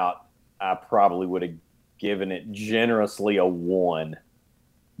 Coming out, I probably would have given it generously a 1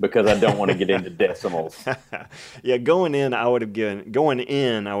 because I don't want to get into decimals. Yeah, going in, I would have given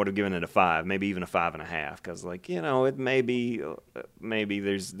it a 5, maybe even a 5.5, because it maybe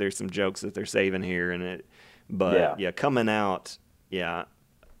there's some jokes that they're saving here in it, but coming out,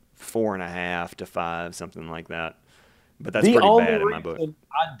 4.5 to 5, something like that. But that's pretty bad in my book.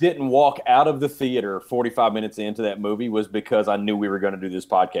 I didn't walk out of the theater 45 minutes into that movie was because I knew we were going to do this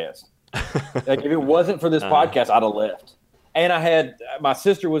podcast. Like if it wasn't for this podcast, I'd have left. And I had my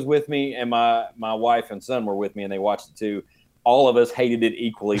sister was with me, and my wife and son were with me, and they watched it too. All of us hated it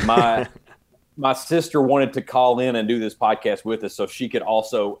equally. My sister wanted to call in and do this podcast with us so she could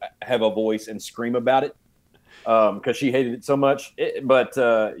also have a voice and scream about it because she hated it so much. I'm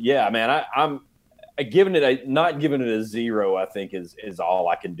giving it not giving it a 0. I think is all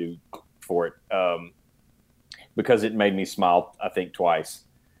I can do for it because it made me smile. I think twice.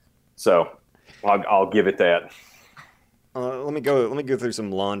 So I'll give it that. Let me go through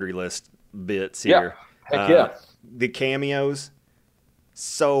some laundry list bits here. Heck yeah. The cameos,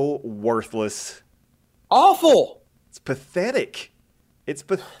 so worthless. Awful. It's pathetic.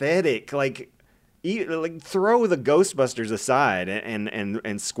 Like like throw the Ghostbusters aside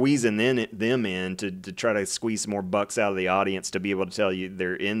and squeezing them in to try to squeeze some more bucks out of the audience to be able to tell you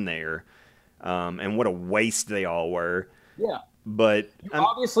they're in there, and what a waste they all were. Yeah, but you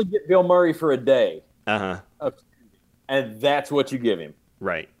obviously get Bill Murray for a day, and that's what you give him,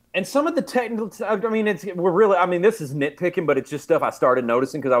 right? And some of the technical, I mean, this is nitpicking, but it's just stuff I started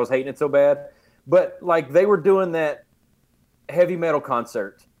noticing because I was hating it so bad. But like they were doing that heavy metal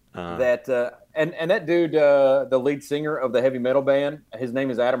concert that, and that dude, the lead singer of the heavy metal band, his name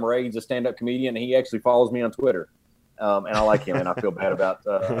is Adam Ray. He's a stand-up comedian, and he actually follows me on Twitter. And I like him, and I feel bad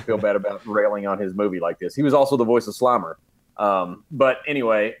about railing on his movie like this. He was also the voice of Slimer. But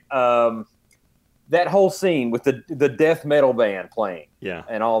anyway, that whole scene with the death metal band playing,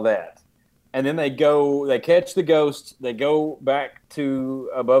 and all that, and then they catch the ghost, they go back to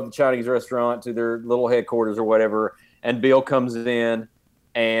above the Chinese restaurant to their little headquarters or whatever, and Bill comes in,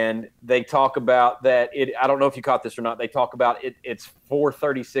 and they talk about that. I don't know if you caught this or not. They talk about it. It's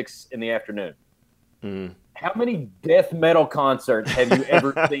 4:36 in the afternoon. Mm. How many death metal concerts have you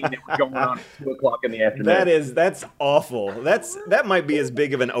ever seen that were going on at 2:00 in the afternoon? That's awful. That might be as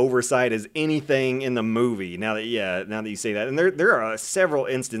big of an oversight as anything in the movie. Now that you say that, and there are several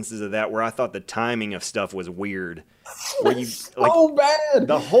instances of that where I thought the timing of stuff was weird. Where you bad.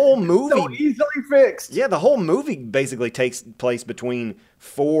 The whole movie so easily fixed. Yeah, the whole movie basically takes place between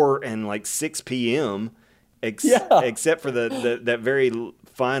 4 and 6 p.m. Except for that very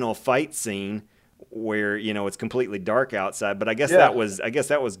final fight scene, where it's completely dark outside, but I guess that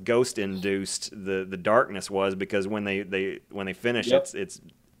was ghost induced. The darkness was because when they finish, it's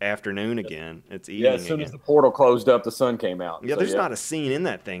afternoon again. It's evening. Yeah, as soon as the portal closed up, the sun came out. Yeah, there's not a scene in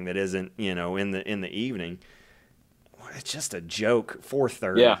that thing that isn't in the evening. It's just a joke.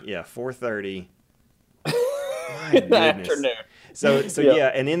 4:30. Yeah, 4:30. My goodness. Afternoon. So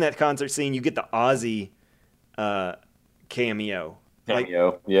and in that concert scene, you get the Ozzy cameo.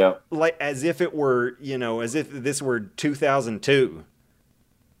 Like as if it were, as if this were 2002.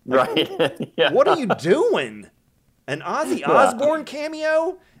 Right. Yeah. What are you doing? An Ozzy Osbourne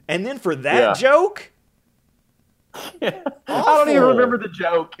cameo? And then for that joke? I don't even remember the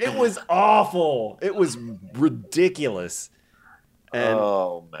joke. It was awful. It was ridiculous. And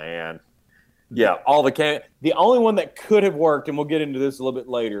oh, man. Yeah, the only one that could have worked, and we'll get into this a little bit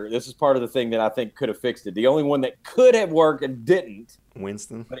later. This is part of the thing that I think could have fixed it. The only one that could have worked and didn't,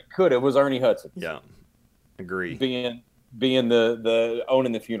 Winston, but it could have, was Ernie Hudson. Yeah, agree. Being the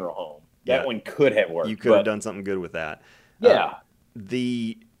owning the funeral home, that one could have worked. You could have done something good with that. Yeah.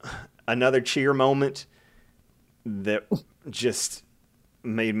 Another cheer moment that just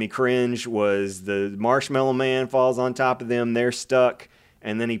made me cringe was the Marshmallow Man falls on top of them. They're stuck,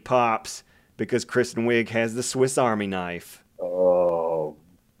 and then he pops. Because Kristen Wiig has the Swiss Army knife. Oh.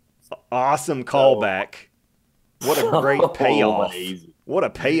 Awesome callback. What a great payoff. Amazing. What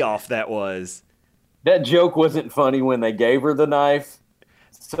a payoff that was. That joke wasn't funny when they gave her the knife,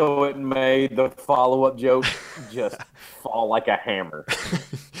 so it made the follow-up joke just fall like a hammer.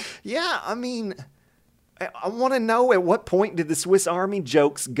 Yeah, I mean, I want to know at what point did the Swiss Army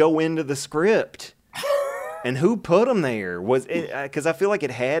jokes go into the script? And who put him there? Was it because I feel like it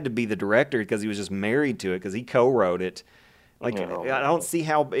had to be the director because he was just married to it because he co-wrote it. I don't see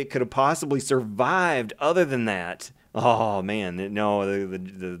how it could have possibly survived other than that. Oh man, no,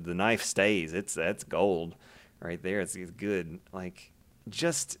 the knife stays. That's gold right there. It's good. Like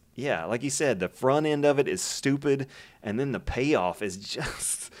you said, the front end of it is stupid, and then the payoff is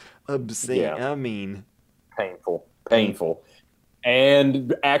just obscene. Yeah. I mean, painful.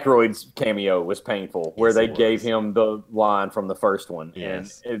 And Aykroyd's cameo was painful, where they gave him the line from the first one,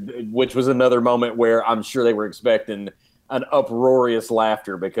 which was another moment where I'm sure they were expecting an uproarious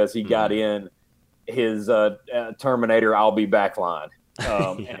laughter because he got in his Terminator "I'll be back" line,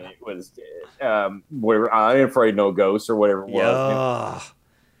 and it was where I ain't afraid no ghosts or whatever it was.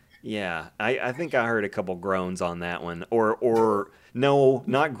 Yeah, I think I heard a couple groans on that one, or no,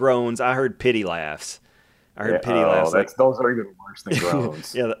 not groans. I heard pity laughs. I heard pity laughs. Those are even worse than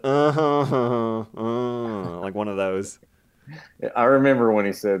groans. Yeah, like one of those. I remember when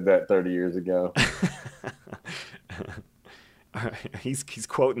he said that 30 years ago. He's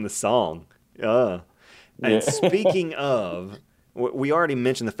quoting the song. And speaking of, we already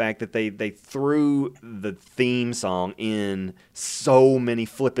mentioned the fact that they threw the theme song in so many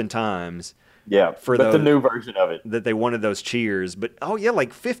flipping times. Yeah, the new version of it. That they wanted those cheers. But,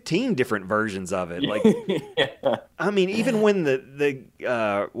 15 different versions of it. Like, I mean, even when the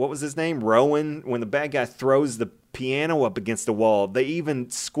what was his name? Rowan, when the bad guy throws the piano up against the wall, they even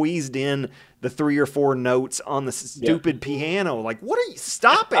squeezed in the 3 or 4 notes on the stupid piano. Like, what are you?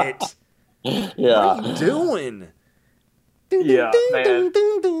 Stop it. What are Yeah. you doing? Yeah,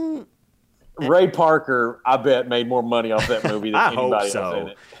 man. Ray Parker, I bet, made more money off that movie than I hope anybody else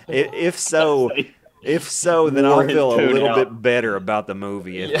in so. it. If so, then Wore I'll his feel a tune little out. bit better about the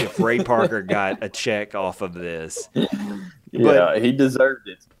movie Yeah. if Ray Parker got a check off of this. Yeah, he deserved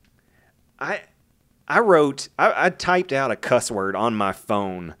it. I I typed out a cuss word on my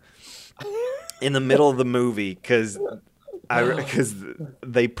phone in the middle of the movie because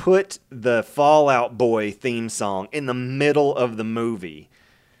they put the Fall Out Boy theme song in the middle of the movie.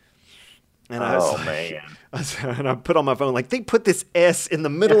 And I was man. and I put on my phone, like, they put this S in the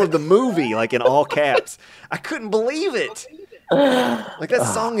middle of the movie, like in all caps. I couldn't believe it. Like, that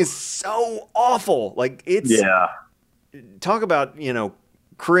song is so awful. Like, Yeah. talk about,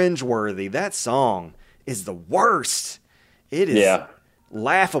 cringeworthy. That song is the worst. It is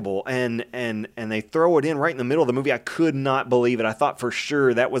laughable, and they throw it in right in the middle of the movie. I could not believe it. I thought for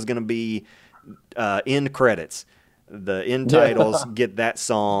sure that was going to be end credits. The end titles get that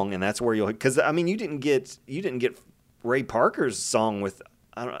song, and that's where because I mean you didn't get Ray Parker's song with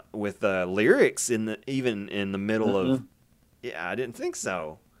lyrics even in the middle of. Yeah, I didn't think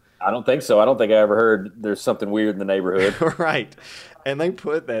so. I don't think so. I don't think I ever heard "There's Something Weird in the Neighborhood." Right. And they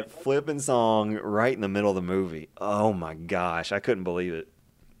put that flipping song right in the middle of the movie. Oh my gosh, I couldn't believe it.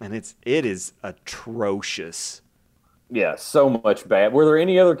 And it is atrocious. Yeah, so much bad. Were there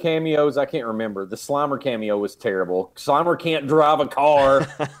any other cameos? I can't remember. The Slimer cameo was terrible. Slimer can't drive a car.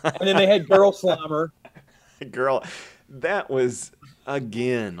 And then they had Girl Slimer. Girl, that was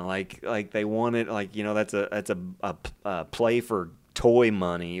again like they wanted, like, that's a play for toy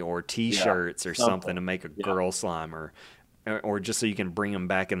money or T-shirts or something to make a Girl Slimer, or just so you can bring them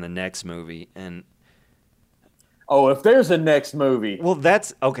back in the next movie. And oh, if there's a next movie, well,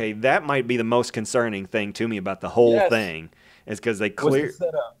 that's okay. That might be the most concerning thing to me about the whole thing, is because they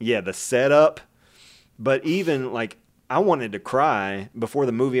the setup. But even like, I wanted to cry before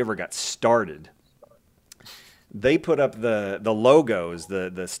the movie ever got started. They put up the logos,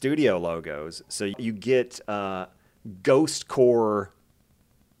 the studio logos, so you get Ghost Corp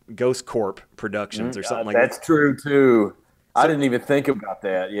Productions or something like that. That's true too. I didn't even think about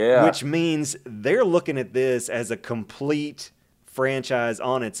that. Yeah. Which means they're looking at this as a complete franchise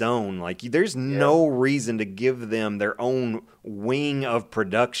on its own. Like, there's no reason to give them their own wing of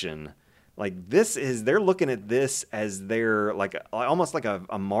production. Like, they're looking at this as their, like, almost like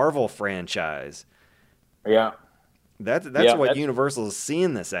a Marvel franchise. Yeah. That's what Universal is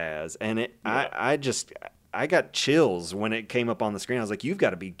seeing this as. And I got chills when it came up on the screen. I was like, you've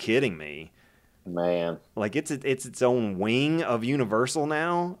got to be kidding me. Man, like it's its own wing of Universal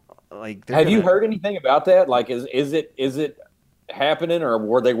now. Like, have you heard anything about that? Like, is it happening, or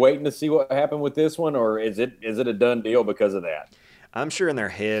were they waiting to see what happened with this one, or is it a done deal because of that? I'm sure in their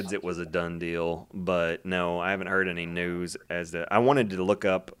heads it was a done deal, but no, I haven't heard any news as to. I wanted to look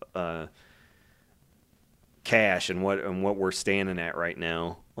up cash and what we're standing at right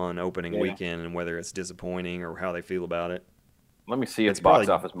now on opening weekend, and whether it's disappointing or how they feel about it. Let me see if Box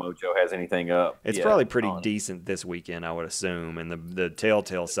Office Mojo has anything up. It's probably pretty decent this weekend, I would assume, and the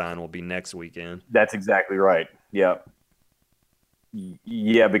Telltale sign will be next weekend. That's exactly right. Yeah.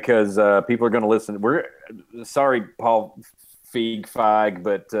 Yeah, because people are going to listen. We're sorry, Paul Feig,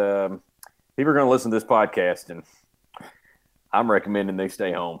 but people are going to listen to this podcast, and I'm recommending they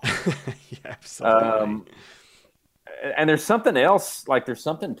stay home. Yeah, absolutely. And there's something else, like there's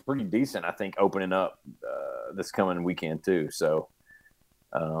something pretty decent, I think, opening up this coming weekend too. So,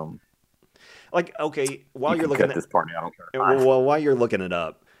 like, okay, while you're looking at this part, I don't care. Well, while you're looking it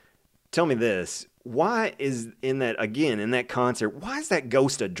up, tell me this: why is in that concert? Why is that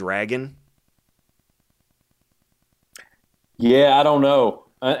ghost a dragon? Yeah, I don't know.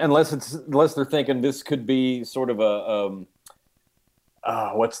 Unless they're thinking this could be sort of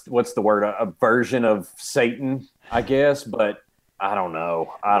what's the word? A version of Satan, I guess, but I don't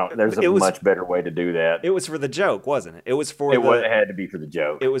know. There's a much better way to do that. It was for the joke, wasn't it? It had to be for the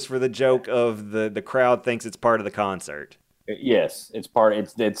joke. It was for the joke of the crowd thinks it's part of the concert. Yes, it's part.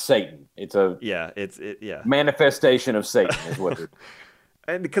 It's Satan. It's manifestation of Satan is what it.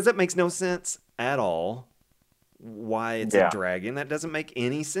 And because that makes no sense at all. Why it's a dragon? That doesn't make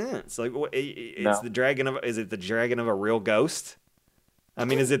any sense. Like, the dragon of? Is it the dragon of a real ghost? I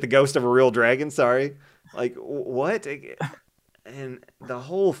mean, is it the ghost of a real dragon? Sorry. Like, what? And the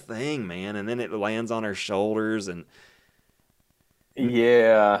whole thing, man. And then it lands on her shoulders, and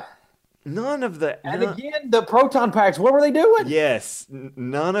none of the. And again, the proton packs. What were they doing? Yes,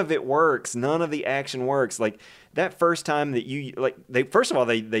 none of it works. None of the action works. Like, that first time that first of all,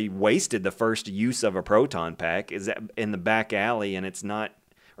 they wasted the first use of a proton pack is in the back alley, and it's not.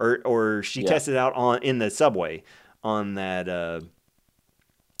 or she tested out on in the subway on that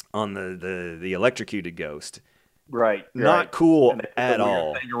on the electrocuted ghost. Right. Not cool and they put at the weird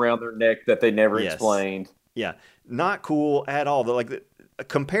all. thing around their neck that they never Yes. explained. Yeah, not cool at all.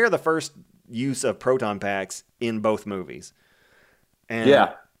 Compare the first use of proton packs in both movies. And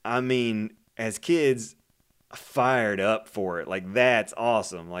Yeah. I mean, as kids, fired up for it. Like, that's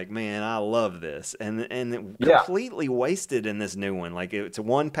awesome. Like, man, I love this. And it completely wasted in this new one. Like, it's a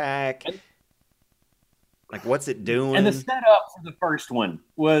one pack. Like, what's it doing? And the setup for the first one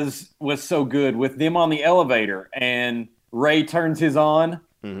was so good with them on the elevator and Ray turns his on.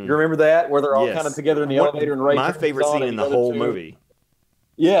 Mhm. You remember that? Where they're all Yes. kind of together in the elevator and Ray My turns favorite his on scene and in the the other whole two- movie.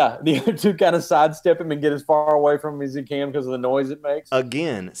 Yeah, the other two kind of sidestep him and get as far away from him as he can because of the noise it makes.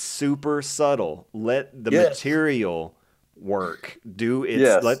 Again, super subtle. Let the Yes. material work. Do its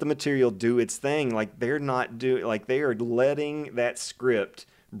Yes. Let the material do its thing. Like, they're not doing, like, they are letting that script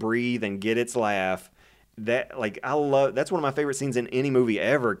breathe and get its laugh. That, like, that's one of my favorite scenes in any movie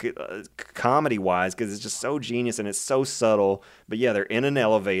ever, comedy wise, because it's just so genius and it's so subtle. But yeah, they're in an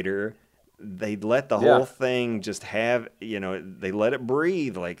elevator. They let the whole thing just have, they let it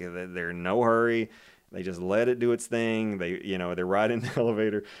breathe. Like, they're in no hurry. They just let it do its thing. They're right in the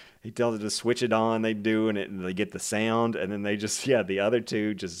elevator. He tells it to switch it on. They do, and they get the sound. And then they just, the other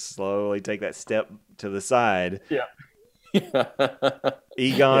two just slowly take that step to the side. Yeah.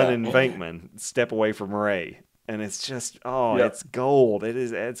 Egon and Venkman step away from Ray. And it's just, it's gold.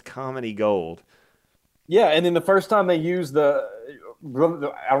 It's comedy gold. Yeah, and then the first time they use I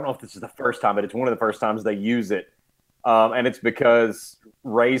don't know if this is the first time, but it's one of the first times they use it. And it's because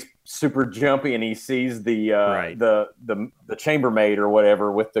Ray's super jumpy and he sees the chambermaid or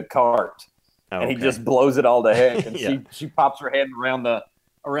whatever with the cart. And he just blows it all to heck. And she pops her head around the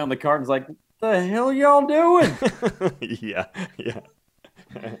cart and is like, "The hell y'all doing?" Yeah.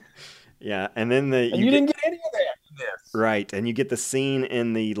 Yeah, and then you didn't get any of that in this. Right, and you get the scene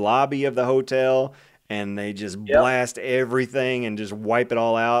in the lobby of the hotel, and they just blast everything and just wipe it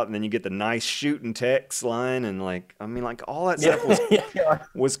all out, and then you get the nice shooting text line, and all that stuff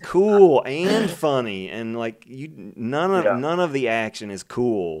was cool and funny, and none of the action is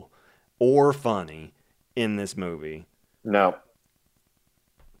cool or funny in this movie. No.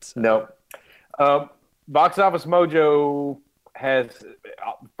 Box Office Mojo has,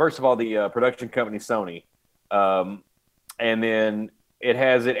 first of all, the production company Sony, and then it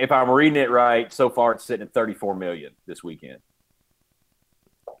has it. If I'm reading it right, so far it's sitting at 34 million this weekend.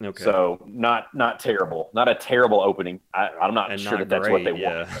 Okay, so not terrible, not a terrible opening. I'm not sure that's what they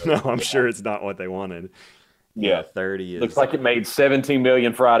want. No, I'm sure it's not what they wanted. Yeah, 30 is... looks like it made 17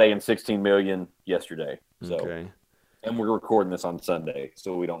 million Friday and 16 million yesterday. So. Okay. And we're recording this on Sunday,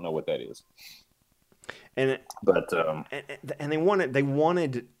 so we don't know what that is. And they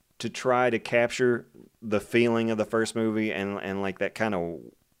wanted to try to capture the feeling of the first movie and like that kind of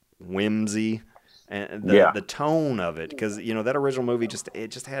whimsy and the tone of it, because that original movie just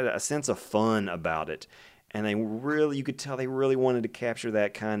had a sense of fun about it, and you could tell they really wanted to capture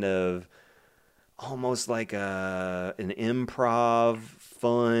that kind of almost like an improv,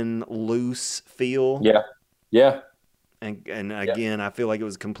 fun, loose feel. Yeah. And again, I feel like it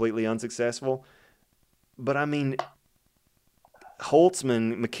was completely unsuccessful. But I mean,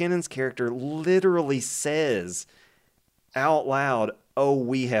 McKinnon's character literally says out loud, "Oh,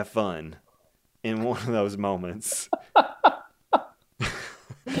 we have fun," in one of those moments.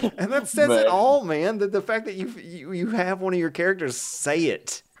 And that says it all, man. The fact that you have one of your characters say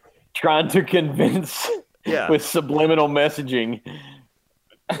it. Trying to convince with subliminal messaging.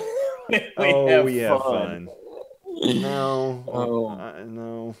 we have fun.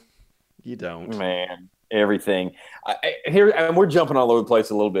 No, you don't. Man, everything. Here, and we're jumping all over the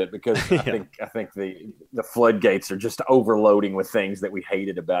place a little bit because I think the floodgates are just overloading with things that we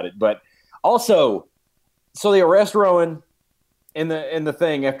hated about it. But also, so they arrest Rowan in the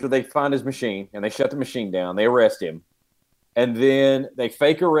thing after they find his machine and they shut the machine down. They arrest him, and then they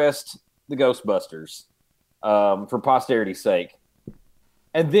fake arrest the Ghostbusters for posterity's sake,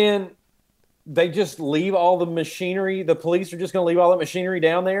 and then they just leave all the machinery. The police are just going to leave all that machinery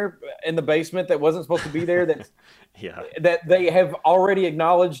down there in the basement that wasn't supposed to be there. That they have already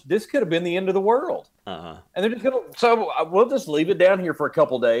acknowledged this could have been the end of the world. And they're just going to. So we'll just leave it down here for a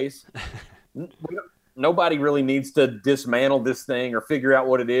couple days. Nobody really needs to dismantle this thing or figure out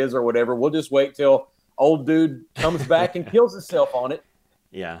what it is or whatever. We'll just wait till old dude comes back and kills himself on it.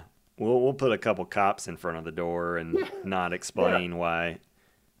 Yeah, we'll put a couple cops in front of the door and not explain why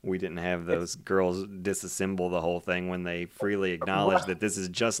we didn't have those girls disassemble the whole thing when they freely acknowledge that this is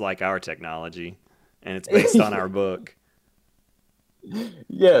just like our technology and it's based on our book.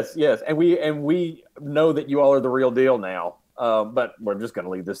 Yes, yes, and we know that you all are the real deal now. But we're just going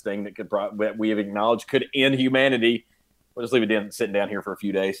to leave this thing that that we have acknowledged could end humanity. We'll just leave it sitting down here for a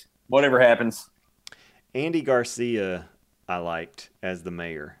few days. Whatever happens. Andy Garcia, I liked as the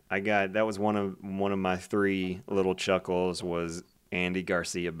mayor. That was one of my three little chuckles was Andy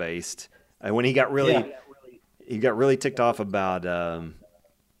Garcia based. When he got really ticked off about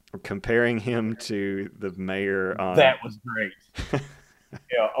comparing him to the mayor on That was great.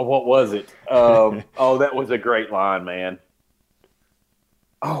 Yeah, what was it? Oh, that was a great line, man.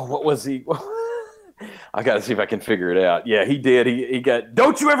 Oh, what was he? I got to see if I can figure it out. Yeah, he did. He got,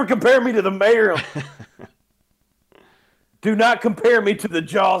 don't you ever compare me to the mayor. Do not compare me to the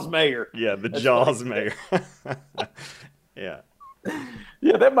Jaws mayor. Yeah, the Jaws mayor. Yeah.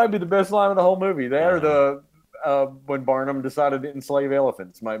 Yeah, that might be the best line of the whole movie. That or the when Barnum decided to enslave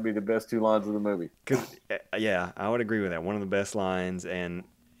elephants might be the best two lines of the movie. Yeah, I would agree with that. One of the best lines, and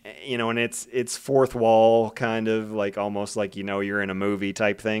and it's fourth wall kind of like almost like you're in a movie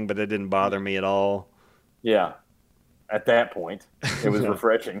type thing, but it didn't bother me at all. Yeah, at that point, it was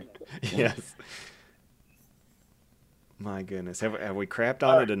refreshing. Yes. My goodness, have we crapped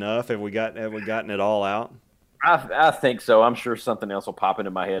on it enough? Have we gotten it all out? I think so. I'm sure something else will pop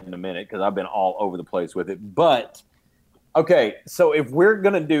into my head in a minute because I've been all over the place with it. But okay, so if we're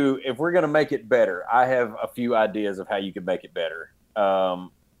gonna make it better, I have a few ideas of how you could make it better.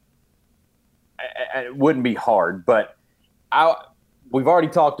 It wouldn't be hard, but we've already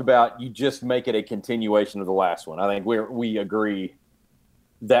talked about you just make it a continuation of the last one. I think we agree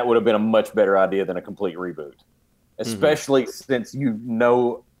that would have been a much better idea than a complete reboot, especially since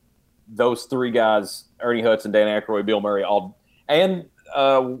those three guys, Ernie Hudson, Dan Aykroyd, Bill Murray, and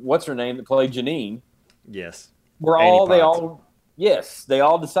what's her name that played Janine? Yes. Yes, they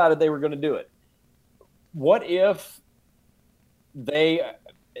all decided they were going to do it. What if the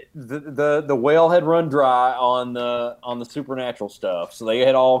well had run dry on the supernatural stuff, so they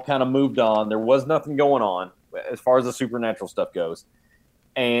had all kind of moved on. There was nothing going on as far as the supernatural stuff goes,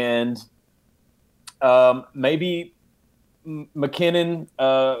 and maybe McKinnon,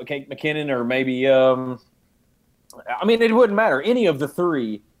 or maybe it wouldn't matter. Any of the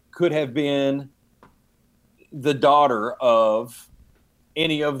three could have been the daughter of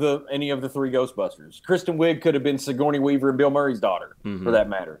any of the three Ghostbusters. Kristen Wiig could have been Sigourney Weaver and Bill Murray's daughter, for that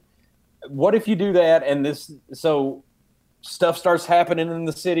matter. What if you do that and so stuff starts happening in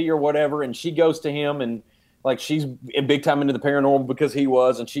the city or whatever, and she goes to him and like she's big time into the paranormal because he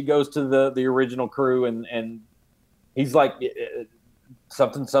was, and she goes to the original crew and he's like,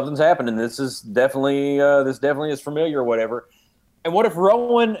 something's happening. This definitely is familiar or whatever. And what if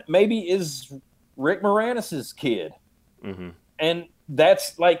Rowan maybe is Rick Moranis' kid? And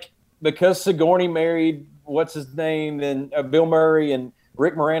that's like because Sigourney married what's his name and Bill Murray, and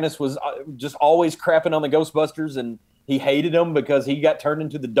Rick Moranis was just always crapping on the Ghostbusters, and he hated them because he got turned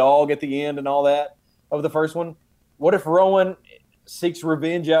into the dog at the end and all that of the first one. What if Rowan seeks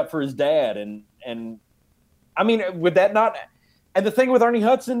revenge out for his dad and I mean, would that not? And the thing with Ernie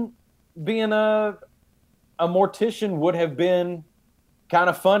Hudson being a mortician would have been kind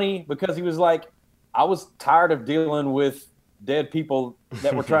of funny because he was like, I was tired of dealing with dead people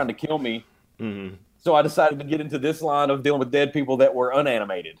that were trying to kill me. So I decided to get into this line of dealing with dead people that were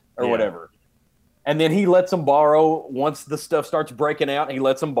unanimated or whatever. And then he lets them borrow, once the stuff starts breaking out, he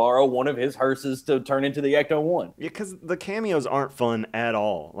lets them borrow one of his hearses to turn into the Ecto-1. Yeah, because the cameos aren't fun at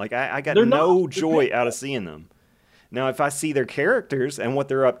all. Like, I got no joy out of seeing them. Now, if I see their characters and what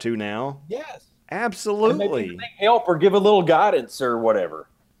they're up to now, yes, absolutely. And maybe help or give a little guidance or whatever.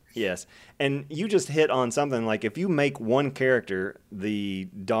 Yes, and you just hit on something. Like, if you make one character the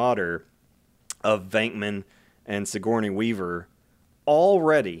daughter of Venkman and Sigourney Weaver,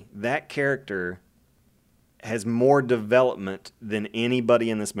 already that character has more development than anybody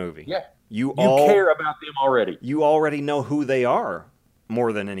in this movie. Yeah. You care about them already. You already know who they are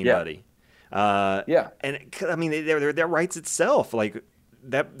more than anybody. Yeah. And I mean, that writes itself. Like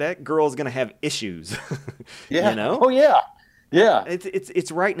that girl is going to have issues. Yeah. You know? Oh yeah. Yeah.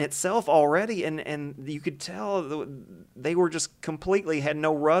 It's writing itself already, and you could tell they were just completely had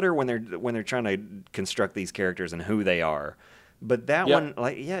no rudder when they're trying to construct these characters and who they are. But that one,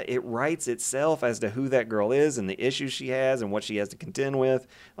 it writes itself as to who that girl is and the issues she has and what she has to contend with.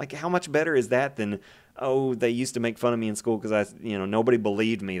 Like, how much better is that than, oh, they used to make fun of me in school because nobody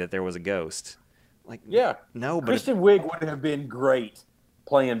believed me that there was a ghost. Like, no, but Kristen Wiig would have been great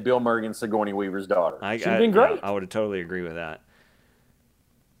playing Bill Murray and Sigourney Weaver's daughter. She'd have been great. I would totally agree with that.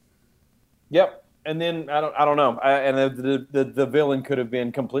 Yep. And then I don't know. The villain could have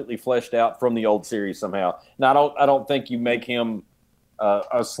been completely fleshed out from the old series somehow. Now I don't think you make him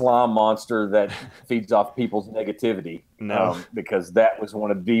a slime monster that feeds off people's negativity. No. Because that was one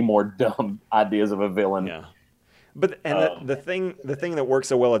of the more dumb ideas of a villain. Yeah. But the thing that works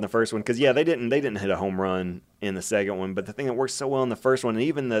so well in the first one, because they didn't hit a home run in the second one, but the thing that works so well in the first one, and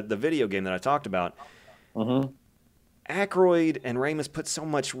even the video game that I talked about, Aykroyd and Ramis put so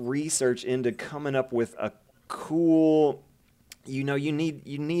much research into coming up with a cool. You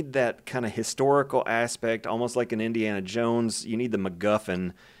need that kind of historical aspect, almost like an Indiana Jones. You need the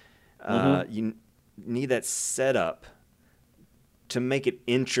MacGuffin. You need that setup to make it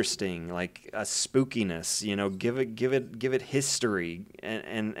interesting, like a spookiness. Give it history,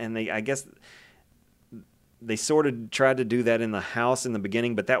 and I guess they sort of tried to do that in the house in the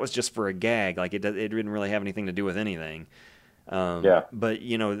beginning, but that was just for a gag. Like it didn't really have anything to do with anything. But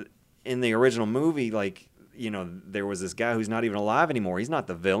in the original movie, like. There was this guy who's not even alive anymore. He's not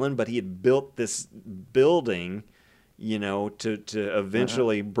the villain, but he had built this building, to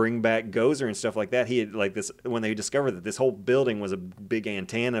eventually bring back Gozer and stuff like that. He had when they discovered that this whole building was a big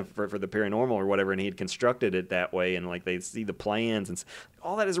antenna for the paranormal or whatever, and he had constructed it that way, and like they see the plans and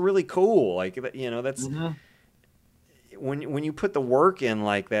all that is really cool. Like that's when you put the work in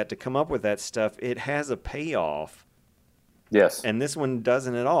like that to come up with that stuff, it has a payoff. Yes. And this one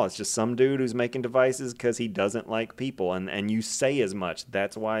doesn't at all. It's just some dude who's making devices because he doesn't like people. And you say as much.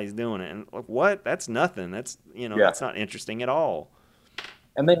 That's why he's doing it. And like, what? That's nothing. That's, that's not interesting at all.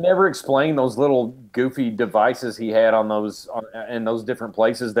 And they never explained those little goofy devices he had on those in those different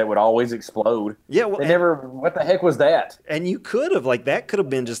places that would always explode. Yeah, well, they never. What the heck was that? And you could have that could have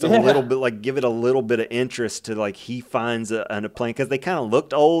been just a little bit give it a little bit of interest to he finds a plan because they kind of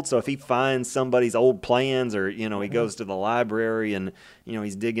looked old. So if he finds somebody's old plans or he goes to the library and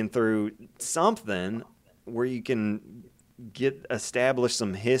he's digging through something where you can establish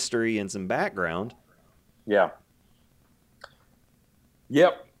some history and some background. Yeah.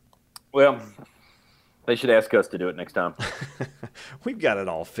 Yep. Well, they should ask us to do it next time. We've got it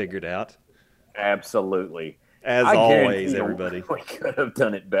all figured out. Absolutely. As always, everybody. We could have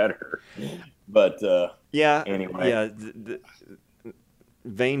done it better. But anyway. Yeah.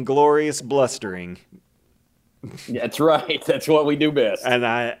 Vainglorious blustering. That's right. That's what we do best. And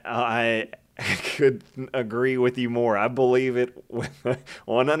I could agree with you more. I believe it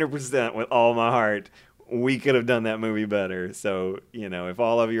 100% with all my heart. We could have done that movie better. So, if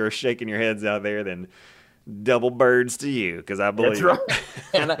all of you are shaking your heads out there, then double birds to you, because I believe. That's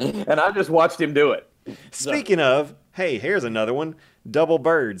right. and I just watched him do it. Speaking of, hey, here's another one. Double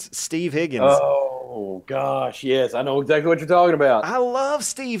birds. Steve Higgins. Oh, gosh, yes. I know exactly what you're talking about. I love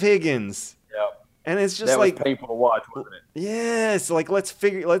Steve Higgins. Yep. And it's just that was painful to watch, wasn't it? Yes.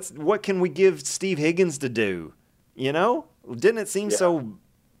 What can we give Steve Higgins to do? Didn't it seem so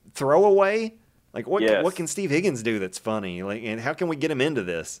throwaway? What can Steve Higgins do that's funny? And how can we get him into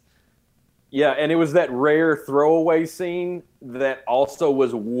this? Yeah, and it was that rare throwaway scene that also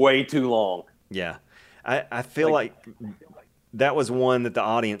was way too long. Yeah. I feel like that was one that the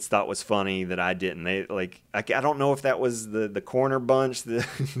audience thought was funny that I didn't. I don't know if that was the corner bunch that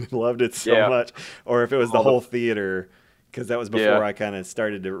loved it so much or if it was the whole theater, because that was before I kind of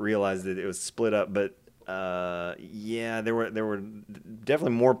started to realize that it was split up. But there were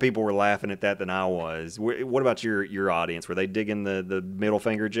definitely more people were laughing at that than I was. What about your audience? Were they digging the middle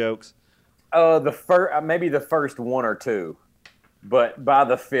finger jokes? Maybe the first one or two, but by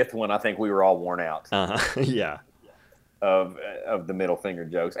the fifth one, I think we were all worn out. Yeah. Of the middle finger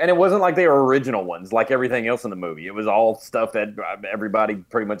jokes, and it wasn't like they were original ones, like everything else in the movie. It was all stuff that everybody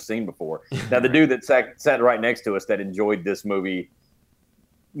pretty much seen before. Now, the dude that sat right next to us that enjoyed this movie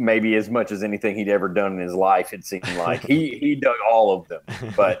maybe as much as anything he'd ever done in his life, it seemed like he dug all of them.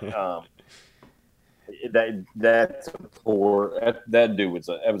 But that dude was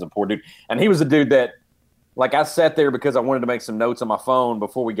a poor dude, and he was a dude that, like, I sat there because I wanted to make some notes on my phone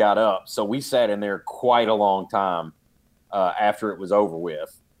before we got up, so we sat in there quite a long time after it was over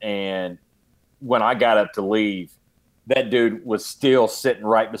with. And when I got up to leave, that dude was still sitting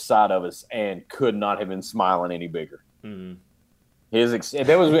right beside of us and could not have been smiling any bigger. Mm-hmm. It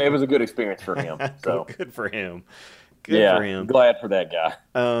was a good experience for him. So good for him. Good for him. Glad for that guy.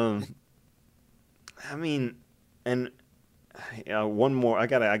 I mean, and one more. I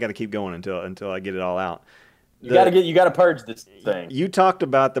gotta keep going until I get it all out. You gotta purge this thing. You talked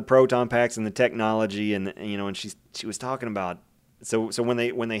about the proton packs and the technology, and and she was talking about. So when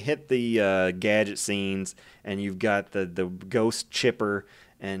they hit the gadget scenes, and you've got the ghost chipper,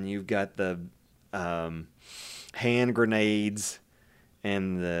 and you've got the hand grenades,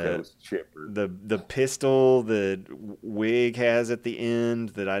 and the pistol that Wig has at the end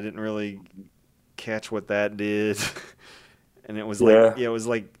that I didn't really catch what that did. and it was like it was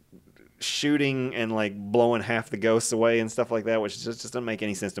like shooting and like blowing half the ghosts away and stuff like that, which just doesn't make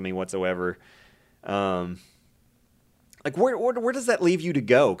any sense to me whatsoever. Like where does that leave you to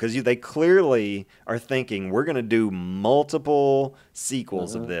go? Because they clearly are thinking we're gonna do multiple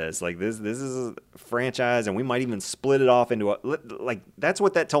sequels of this. Like this is a franchise, and we might even split it off into like that's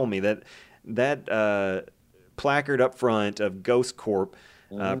what that told me. That placard up front of Ghost Corp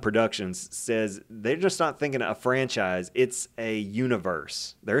Productions says they're just not thinking a franchise; it's a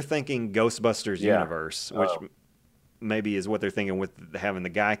universe. They're thinking Ghostbusters universe, which maybe is what they're thinking with having the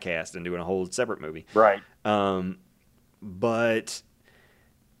guy cast and doing a whole separate movie, right? But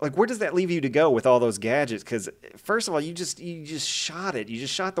like, where does that leave you to go with all those gadgets? Because first of all, you just shot it. You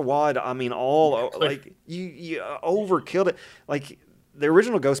just shot the wad. I mean, like you overkilled it. Like the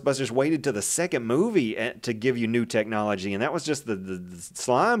original Ghostbusters waited to the second movie to give you new technology, and that was just the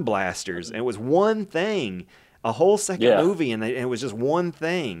slime blasters. And it was one thing, a whole second movie, and it was just one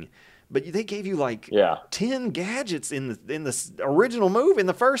thing. But they gave you like 10 gadgets in the original movie, in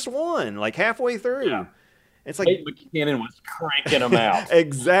the first one, like halfway through. Yeah. It's like Kate McKinnon was cranking them out.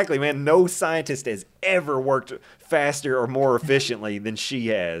 Exactly, man. No scientist has ever worked faster or more efficiently than she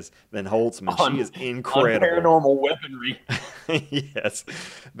has, than Holtzman. She is incredible. On paranormal weaponry. Yes,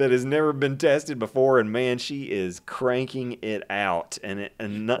 that has never been tested before, and man, she is cranking it out. And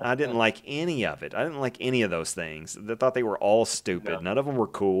I didn't like any of it. I didn't like any of those things. I thought they were all stupid. No. None of them were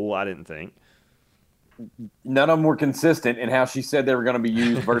cool, I didn't think. None of them were consistent in how she said they were going to be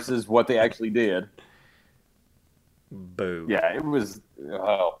used versus what they actually did. Boo. Yeah, it was.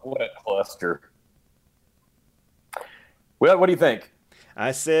 Oh, what a cluster. Well, what do you think?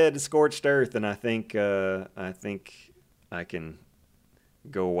 I said scorched earth, and I think I can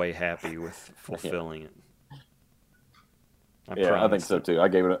go away happy with fulfilling it. I think so too. I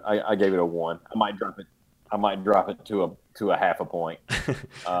gave it a 1. I might drop it to a half a point.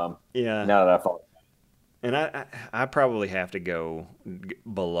 Now that I thought. And I probably have to go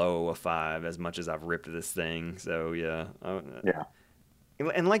below a 5 as much as I've ripped this thing. So, yeah.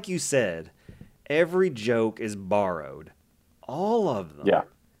 And like you said, every joke is borrowed. All of them. Yeah.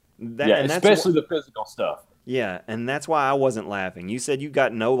 And especially the physical stuff. Yeah, and that's why I wasn't laughing. You said you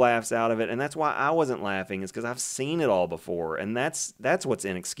got no laughs out of it, and that's why I wasn't laughing, is because I've seen it all before, and that's what's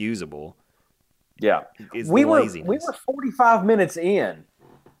inexcusable. Yeah. We were 45 minutes in.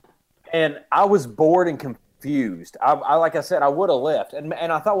 And I was bored and confused. I like I said, I would have left. And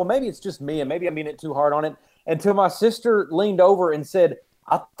I thought, well, maybe it's just me, and maybe I'm being it too hard on it. Until my sister leaned over and said,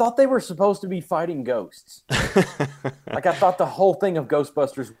 I thought they were supposed to be fighting ghosts. Like, I thought the whole thing of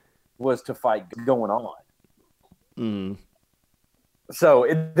Ghostbusters was to fight going on. Mm. So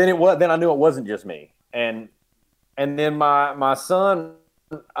then I knew it wasn't just me. And then my son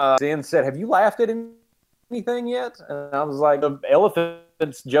then said, have you laughed at anything yet? And I was like, the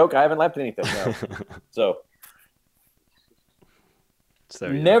elephant's joke, I haven't laughed at anything. No. So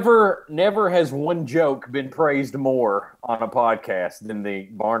never has one joke been praised more on a podcast than the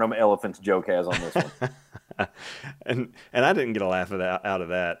Barnum elephant's joke has on this one. and I didn't get a laugh out of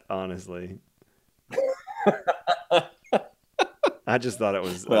that, honestly. I just thought it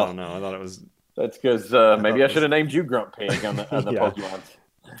was. I don't know. I thought it was. That's because maybe I should have named you Grunt Pig on the Pokemon.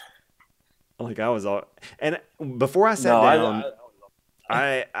 Like I was all, and before I sat down,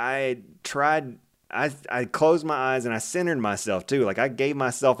 I tried. I closed my eyes and I centered myself too. Like I gave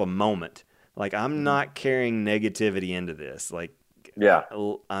myself a moment. Like I'm not carrying negativity into this. Like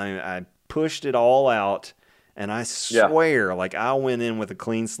I pushed it all out, and I swear, like I went in with a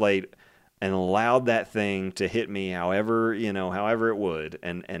clean slate and allowed that thing to hit me however it would,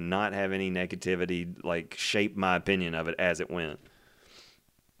 and not have any negativity like shape my opinion of it as it went.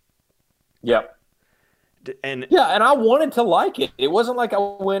 Yep. And I wanted to like it. It wasn't like I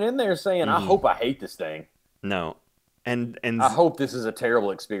went in there saying, I hope I hate this thing. No. And I hope this is a terrible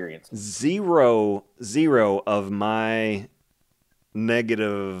experience. Zero of my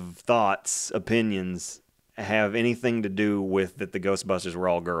negative thoughts, opinions have anything to do with that the Ghostbusters were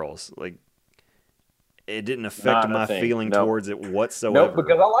all girls. Like it didn't affect my feeling towards it whatsoever. Nope,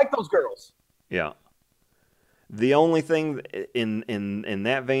 because I like those girls. Yeah. The only thing in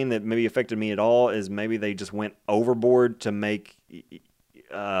that vein that maybe affected me at all is maybe they just went overboard to make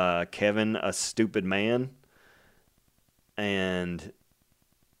Kevin a stupid man. And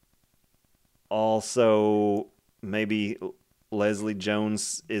also maybe Leslie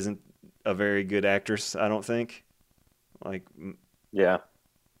Jones isn't a very good actress, I don't think. Like, yeah.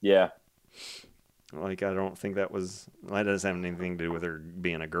 Like I don't think that doesn't have anything to do with her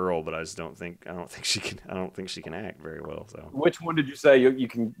being a girl, but I don't think she can act very well. So which one did you say you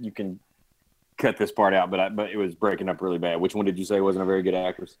can cut this part out, but it was breaking up really bad. Which one did you say wasn't a very good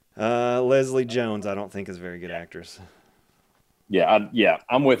actress? Leslie Jones, I don't think is a very good actress. Yeah,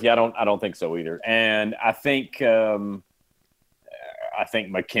 I'm with you. I don't think so either. And I think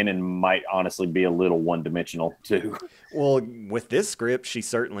McKinnon might honestly be a little one-dimensional too. Well, with this script, she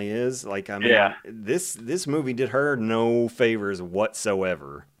certainly is. Like, I mean, Yeah. this movie did her no favors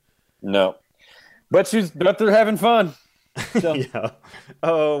whatsoever. No, but they're having fun. So. Yeah.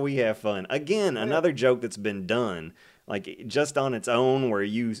 Oh, we have fun. Again, another joke that's been done, like just on its own, where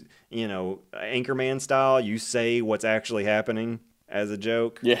you know, Anchorman style, you say what's actually happening as a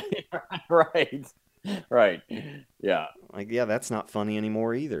joke. Yeah, right. Yeah. Like, yeah, that's not funny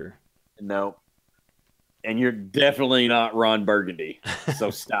anymore either. No. And you're definitely not Ron Burgundy,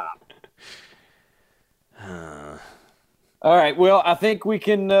 so stop. All right, well, I think we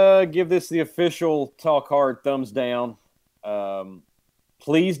can give this the official Talk Hard thumbs down.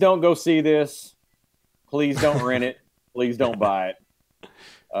 Please don't go see this. Please don't rent it. Please don't buy it.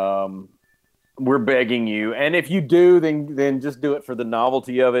 We're begging you. And if you do, then just do it for the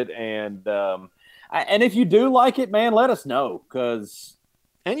novelty of it. And if you do like it, man, let us know, because.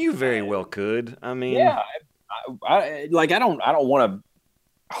 And you very well could. I mean, yeah, I don't want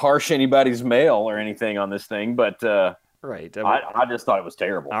to harsh anybody's mail or anything on this thing, but right. I just thought it was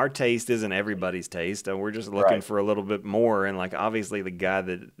terrible. Our taste isn't everybody's taste. We're just looking for a little bit more. And like, obviously, the guy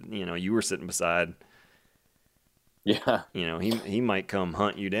that you were sitting beside, yeah, he might come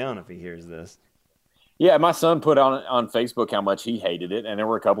hunt you down if he hears this. Yeah, my son put on Facebook how much he hated it, and there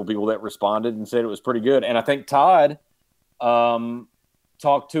were a couple people that responded and said it was pretty good. And I think Todd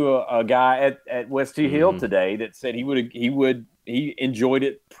talked to a guy at West T Hill today that said he enjoyed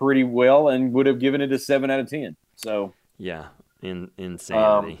it pretty well and would have given it a 7 out of 10. So yeah,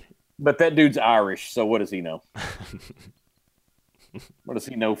 insanity. But that dude's Irish, so what does he know? What does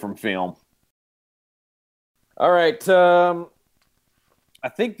he know from film? All right, I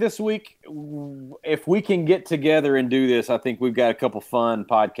think this week, if we can get together and do this, I think we've got a couple fun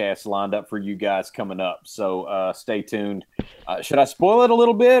podcasts lined up for you guys coming up. So stay tuned. Should I spoil it a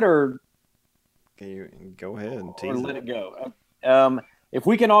little bit, or go ahead and tease or let it go? If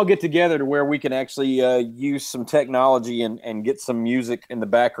we can all get together to where we can actually use some technology and get some music in the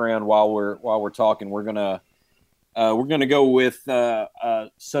background while we're talking, we're gonna go with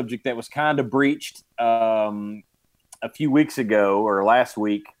a subject that was kind of breached a few weeks ago or last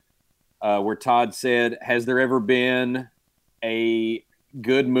week, where Todd said, has there ever been a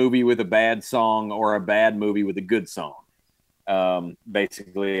good movie with a bad song or a bad movie with a good song?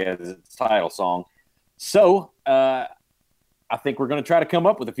 Basically as its title song. So I think we're going to try to come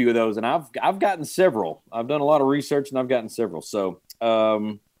up with a few of those, and I've gotten several. I've done a lot of research, and I've gotten several. So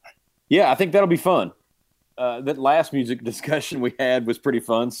yeah, I think that'll be fun. That last music discussion we had was pretty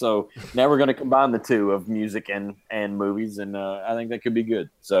fun. So now we're going to combine the two of music and movies, and I think that could be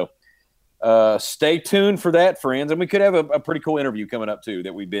good. So stay tuned for that, friends. And we could have a pretty cool interview coming up too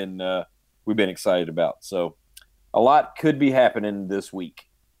that we've been excited about. So a lot could be happening this week.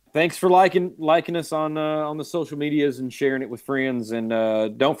 Thanks for liking us on the social medias and sharing it with friends. And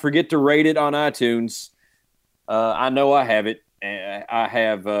don't forget to rate it on iTunes. I know I have it. I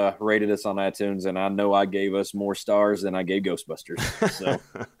have rated us on iTunes, and I know I gave us more stars than I gave Ghostbusters. So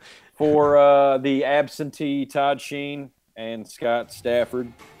for the absentee Todd Sheen and Scott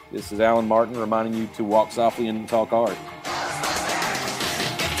Stafford, this is Alan Martin reminding you to walk softly and talk hard.